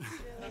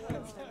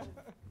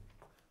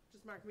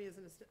 Just mark me as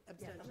an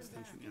abstention.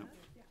 Abstention, yeah.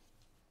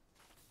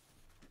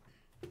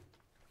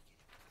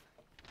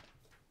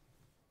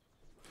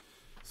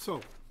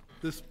 So,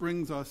 this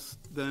brings us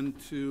then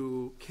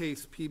to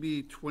case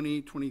PB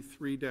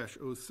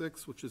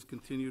 2023-06, which is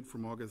continued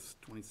from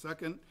August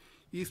 22nd.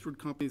 Eastwood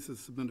Companies has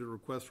submitted a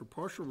request for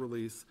partial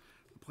release,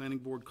 the Planning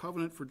Board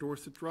covenant for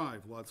Dorset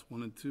Drive, lots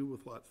 1 and 2,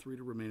 with lot 3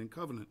 to remain in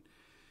covenant.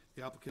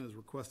 The applicant has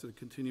requested a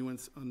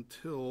continuance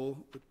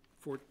until the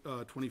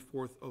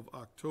 24th of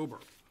October.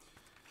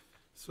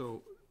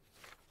 So,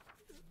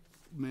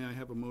 may I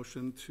have a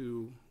motion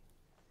to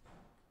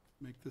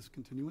make this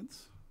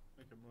continuance?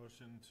 Make a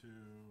motion to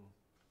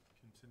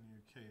continue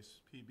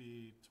case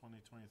PB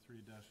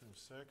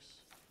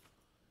 2023-06.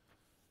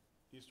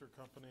 Easter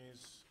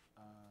Companies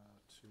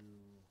to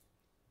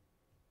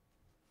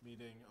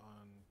meeting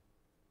on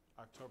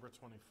October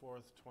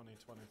 24th,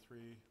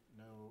 2023,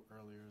 no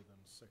earlier than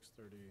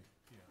 6:30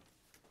 PM.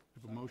 I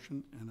have a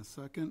motion and a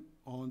second.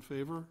 All in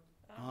favor?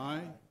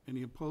 Aye.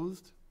 Any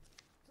opposed?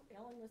 So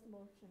Ellen was the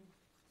motion,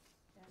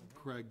 and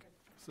Craig,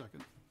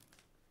 second.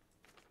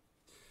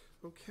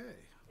 Okay.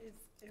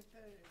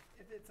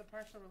 If it's a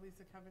partial release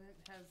of covenant,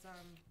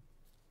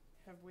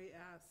 have we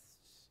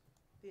asked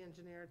the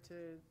engineer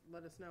to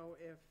let us know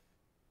if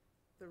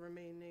the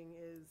remaining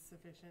is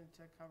sufficient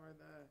to cover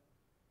the,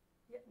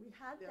 yeah, we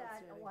had The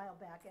that a outstanding. while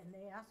back, and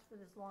they asked for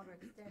this longer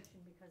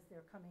extension because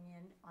they're coming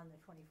in on the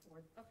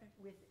 24th okay,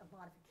 with a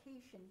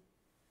modification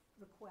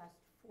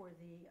request for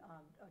the,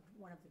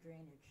 one of the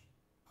drainage.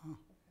 Oh,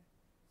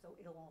 So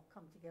it'll all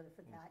come together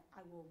for that.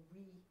 I will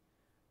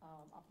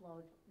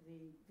upload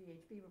the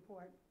VHB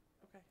report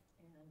okay.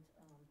 and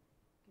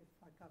give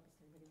hard copies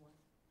to anybody who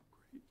wants.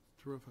 great.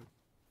 Terrific.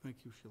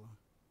 Thank you, Sheila.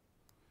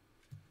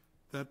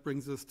 That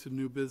brings us to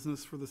new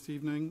business for this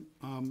evening.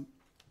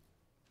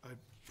 I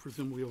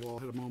presume we have all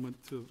had a moment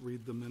to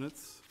read the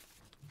minutes.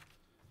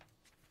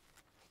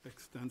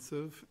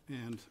 Extensive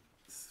and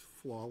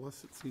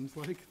flawless, it seems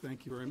like.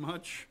 Thank you very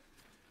much.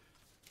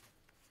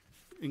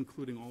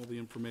 Including all the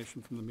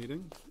information from the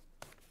meeting.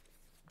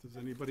 Does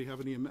anybody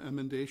have any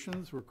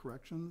emendations or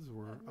corrections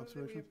or Move that we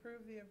observations?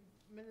 approve the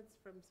minutes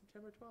from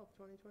September 12th,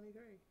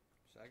 2023.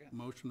 Second.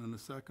 Motion and a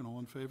second, all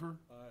in favor?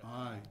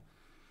 Aye.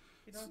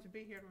 You don't have to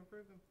be here to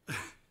approve them.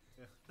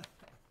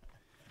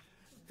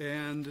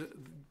 And,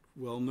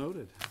 well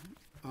noted.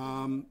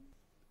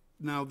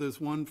 Now, there's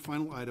one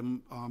final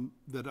item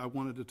that I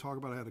wanted to talk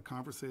about. I had a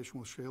conversation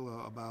with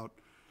Shayla about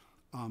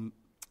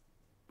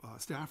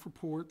staff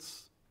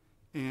reports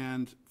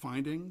and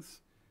findings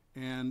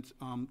and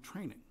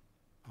training.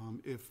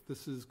 If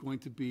this is going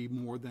to be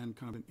more than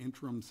kind of an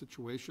interim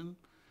situation,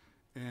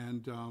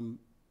 and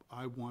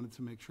I wanted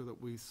to make sure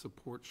that we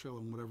support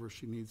Shayla in whatever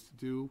she needs to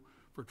do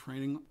for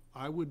training.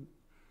 I would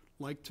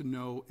like to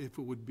know if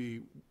it would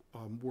be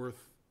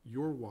worth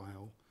your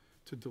while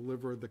to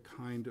deliver the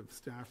kind of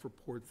staff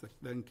reports that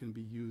then can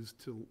be used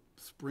to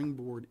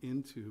springboard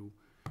into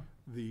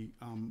the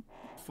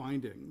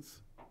findings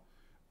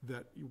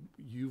that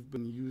you've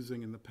been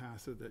using in the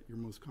past that you're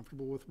most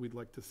comfortable with. We'd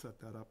like to set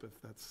that up if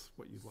that's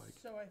what you'd like.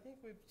 So I think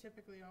we've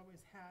typically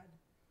always had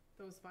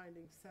those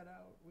findings set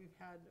out. We've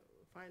had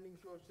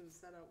findings motions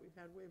set out, we've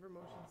had waiver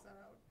motions set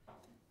out,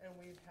 and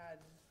we've had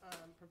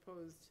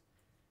proposed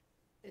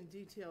and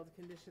detailed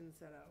conditions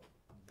set out.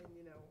 And,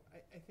 you know,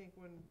 I think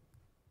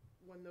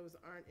when those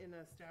aren't in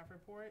a staff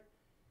report,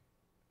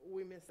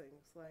 we miss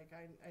things. Like,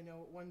 I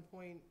know at one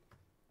point,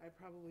 I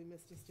probably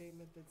missed a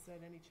statement that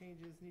said any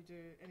changes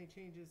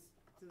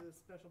to the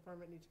special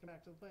permit need to come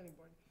back to the planning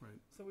board. Right.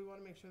 So we want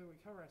to make sure that we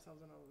cover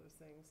ourselves on all of those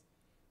things.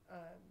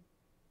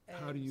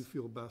 How do you And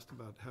feel best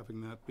about having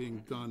that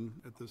being done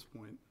at this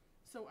point?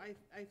 So I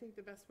think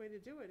the best way to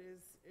do it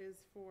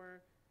is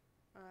for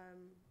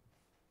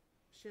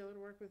Sheila to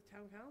work with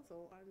town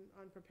council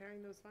on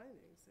preparing those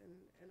findings. And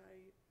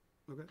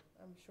Okay,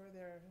 I'm sure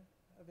they're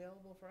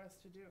available for us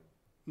to do,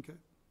 okay.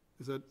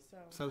 Is that so.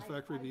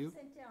 satisfactory to you?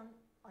 I sent down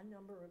a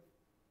number of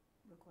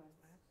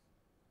requests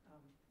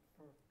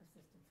for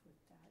assistance with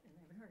that, and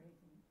I haven't heard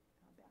anything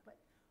back. But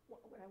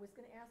what I was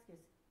going to ask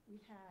is, we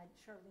had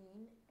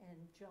Charlene and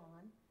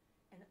John,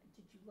 and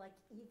did you like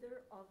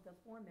either of the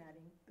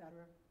formatting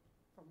better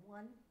from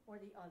one or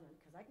the other?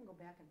 Because I can go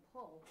back and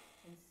pull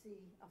and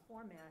see a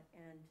format,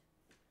 and,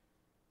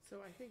 So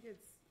I think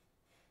it's,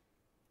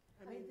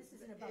 I mean, this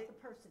isn't about the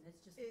person,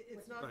 it's just.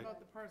 It's what not Right. about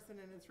the person,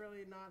 and it's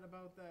really not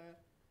about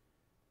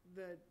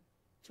the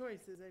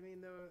choices. I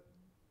mean,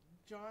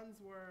 John's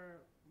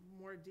were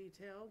more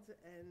detailed,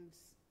 and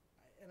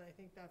I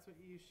think that's what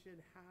you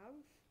should have.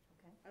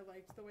 Okay. I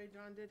liked the way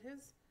John did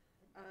his,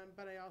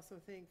 but I also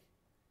think,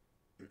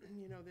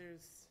 you know,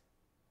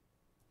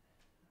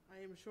 I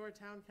am sure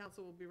town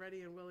council will be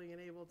ready and willing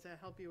and able to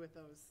help you with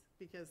those,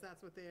 because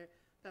that's what they're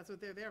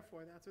there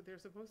for, that's what they're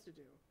supposed to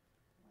do.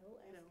 I will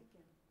You ask know.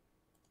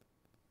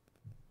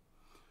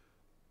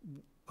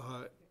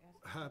 again.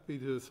 Happy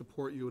to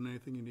support you in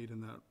anything you need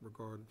in that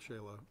regard,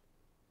 Shayla.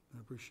 I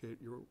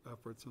appreciate your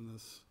efforts in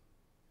this.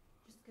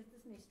 Just because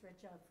this may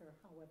stretch out for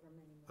however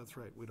many more. That's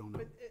right, we don't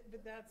know.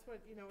 But that's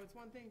what, you know, it's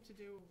one thing to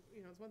do,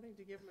 you know, it's one thing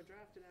to give them a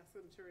draft and ask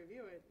them to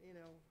review it, you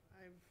know,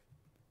 I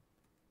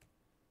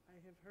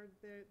have heard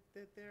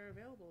that they're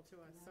available to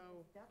us, And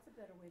so that's a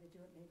better way to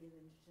do it maybe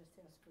than to just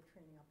ask for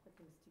training. I'll put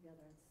things together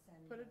and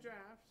send. put a them.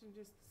 draft and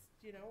just,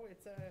 you know,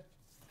 it's a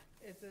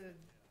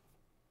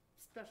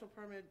special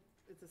permit,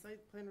 it's a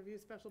site plan review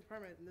special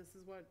permit, and this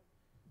is what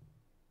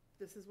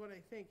I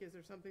think, is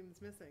there something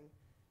that's missing?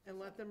 And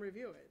let them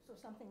review it. So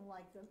something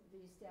like the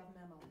staff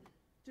memo.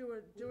 Do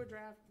a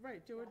draft,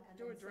 right, do and a then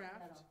send that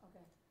draft, off.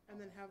 Okay. and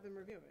then have them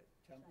review it.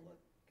 Template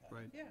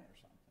Right. kind Yeah. or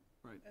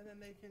something. And then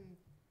they can,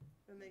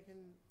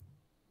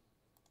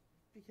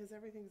 because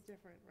everything's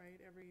different, right?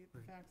 The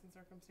Right. facts and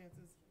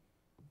circumstances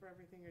for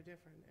everything are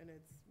different, and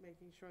it's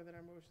making sure that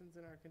our motions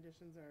and our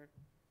conditions are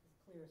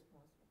As clear as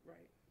possible.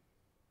 right.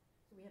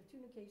 So we have 2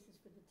 new cases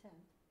for the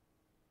 10th,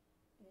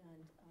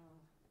 and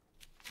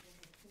we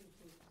have 2 new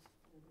cases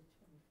for the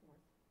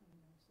 24th. I don't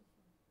know, so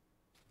far.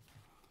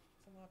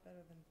 It's a lot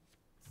better than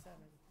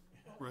 7.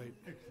 Right,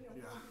 You know,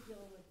 we yeah. won't be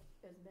dealing with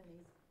as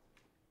many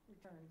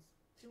returns.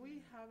 Do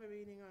we have a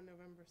meeting on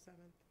November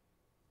 7th?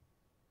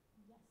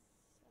 Yes.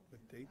 The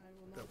date I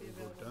will that not be will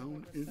go available down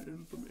November in 7th.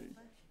 infamy.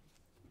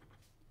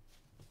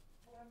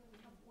 However, we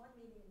have 1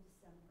 meeting in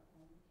December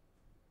only.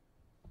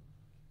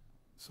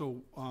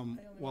 So I only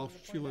while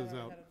wanted to point Sheila's that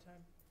out, ahead of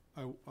time.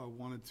 I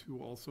wanted to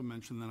also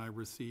mention that I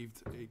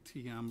received a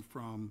TM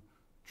from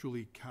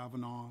Julie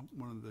Kavanaugh,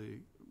 one of the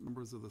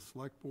members of the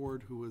select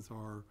board, who is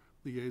our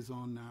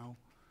liaison now,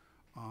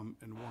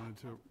 and wanted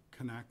to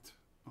connect,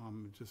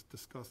 just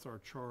discuss our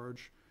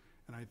charge.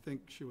 And I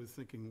think she was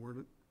thinking,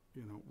 we're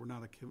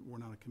not a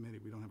committee,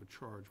 we don't have a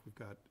charge, we've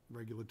got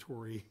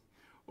regulatory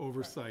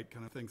oversight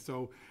kind of thing.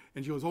 So,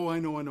 and she goes, oh, I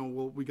know,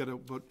 well,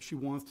 but she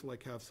wants to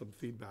like have some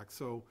feedback.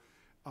 So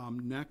I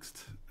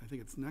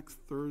think it's next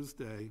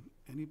Thursday,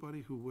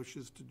 anybody who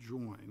wishes to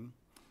join,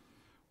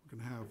 we're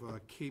going to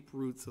have Cape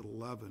Roots at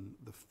 11,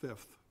 the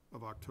 5th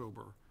of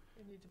October.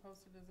 You need to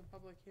post it as a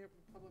public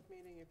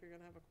meeting if you're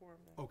gonna have a quorum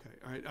then. Okay,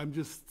 all right, I'm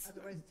just,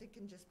 Otherwise, it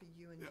can just be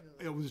you and Julie.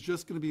 it was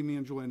just going to be me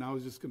and Julie, and I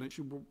was just going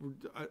to,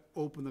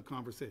 open the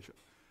conversation.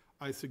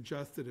 I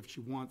suggested if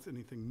she wants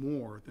anything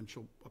more, then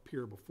she'll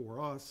appear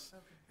before us,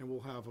 Okay. and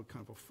we'll have a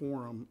kind of a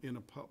forum in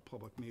a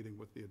public meeting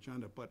with the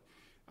agenda. But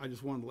I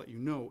just wanted to let you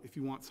know, if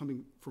you want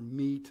something for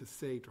me to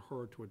say to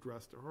her, to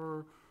address to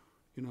her,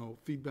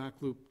 feedback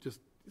loop, just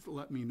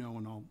let me know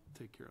and I'll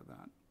take care of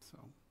that, so.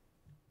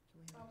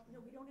 No,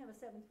 we don't have a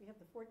 7th, we have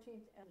the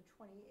 14th and the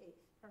 28th.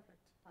 Perfect.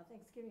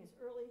 Thanksgiving is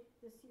early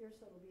this year,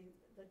 so it'll be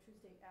the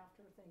Tuesday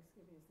after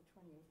Thanksgiving is the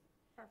 28th.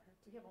 Perfect.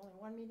 We have only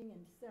 1 meeting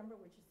in December,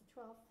 which is the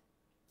 12th,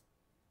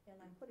 and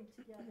I'm putting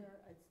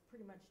together, it's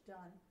pretty much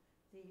done,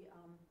 the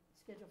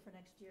schedule for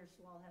next year,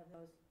 so I'll have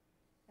those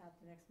at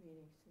the next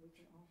meeting, so we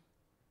can all.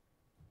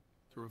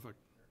 Terrific.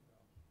 There you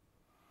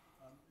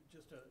go.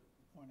 Just a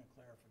point of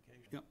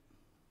clarification. Yep.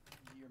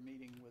 Your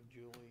meeting with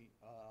Julie,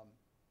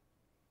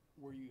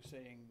 were you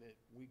saying that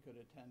we could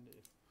attend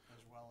it as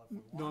well if we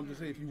wanted? No, I'm just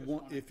saying, or you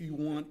wanted if you to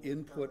want meet with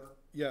input, her?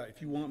 yeah,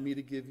 if you want me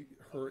to give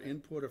her Okay.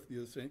 input, if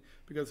you're saying,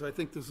 because I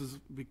think this has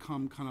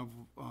become kind of,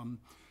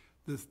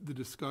 the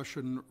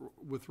discussion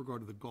with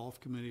regard to the golf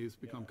committee has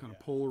become kind of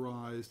yeah.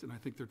 polarized, and I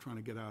think they're trying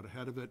to get out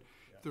ahead of it.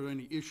 If there are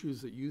any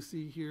issues that you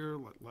see here,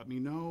 let me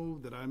know,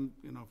 that I'm,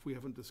 if we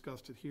haven't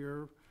discussed it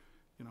here,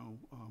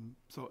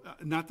 so,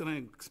 not that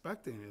I'm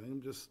expecting anything,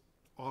 I'm just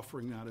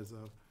offering that as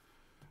a,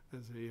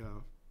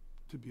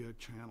 to be a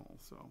channel,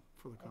 so,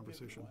 for the I'll give you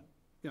conversation. one.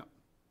 Yeah.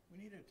 We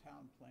need a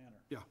town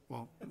planner. Yeah,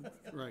 well,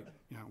 right,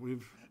 yeah,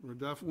 we're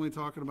definitely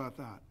talking about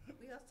that,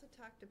 We also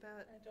talked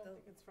about I don't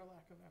think it's for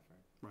lack of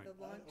effort. right, the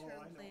I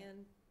long-term know.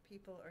 plan,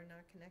 people are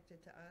not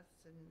connected to us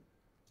and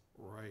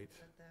right.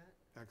 about that.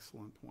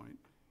 Excellent point,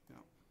 yeah.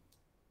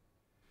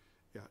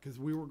 Yeah, because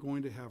we were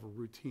going to have a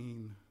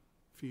routine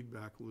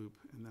feedback loop,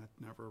 and that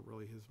never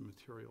really has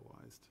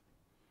materialized.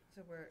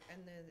 So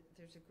and then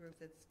there's a group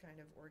that's kind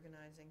of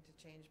organizing to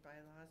change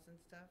bylaws and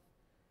stuff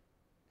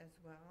as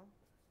well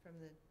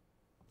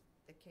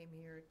that came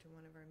here to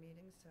one of our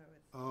meetings, so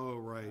it's. Oh,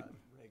 right,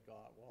 Ray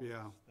Gottwal's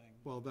Yeah. thing.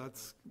 well,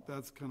 that's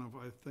kind of,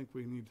 I think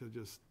we need to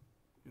just,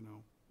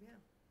 Yeah.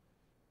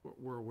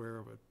 we're aware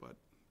of it, but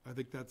I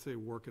think that's a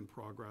work in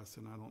progress,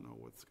 and I don't know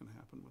what's gonna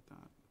happen with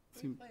that.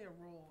 We play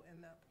a role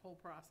in that whole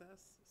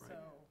process, Right.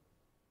 so,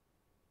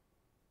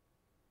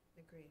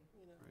 Agreed.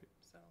 Right.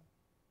 so.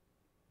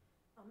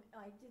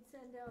 I did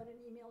send out an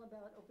email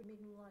about open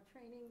meeting law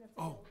training, that's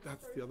Oh, available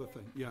that's the other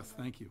Thursday. thing, yes,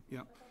 thank you, yeah.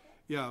 How about that?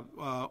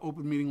 Yeah,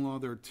 open meeting law,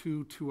 there are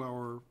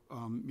two-hour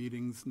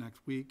meetings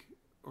next week,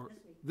 or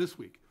this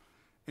week.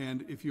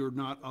 And if you're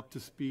not up to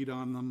speed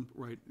on them,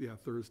 right, yeah,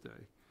 Thursday.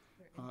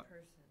 They're in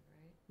person,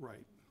 right?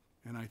 Right.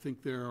 And I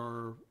think there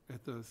are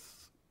at the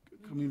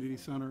community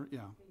center,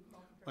 yeah,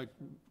 like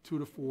 2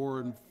 to 4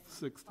 and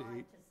 6 to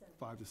 8,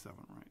 5 to 7,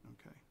 right,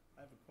 okay,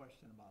 I have a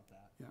question about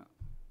that. yeah.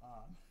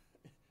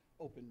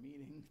 Open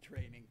meeting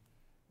training,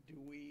 do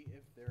we,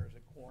 if there's a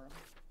quorum,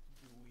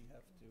 do we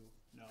have to,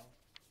 no?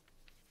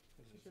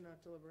 'Cause If it's- you're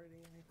not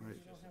deliberating anything, Right.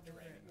 you don't have Just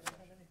a you don't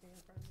have anything in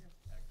front of you.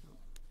 Excellent,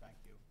 thank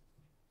you.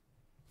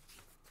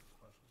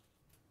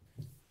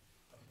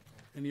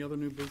 Any other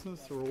new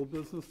business or old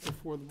business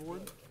before the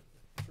board?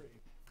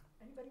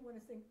 Anybody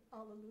want to sing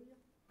Hallelujah?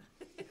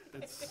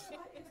 It's It's coming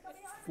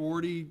on.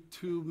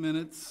 42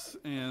 minutes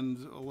and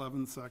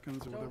 11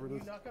 seconds, or whatever Don't, it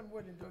you is. knock on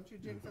wood and don't you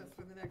jinx us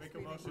for the next Make a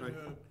meeting. motion Right.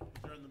 to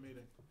adjourn the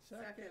meeting.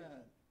 Second.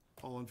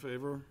 All in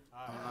favor?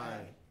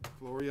 Aye.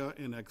 Gloria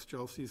in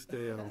excelsis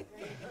Deo.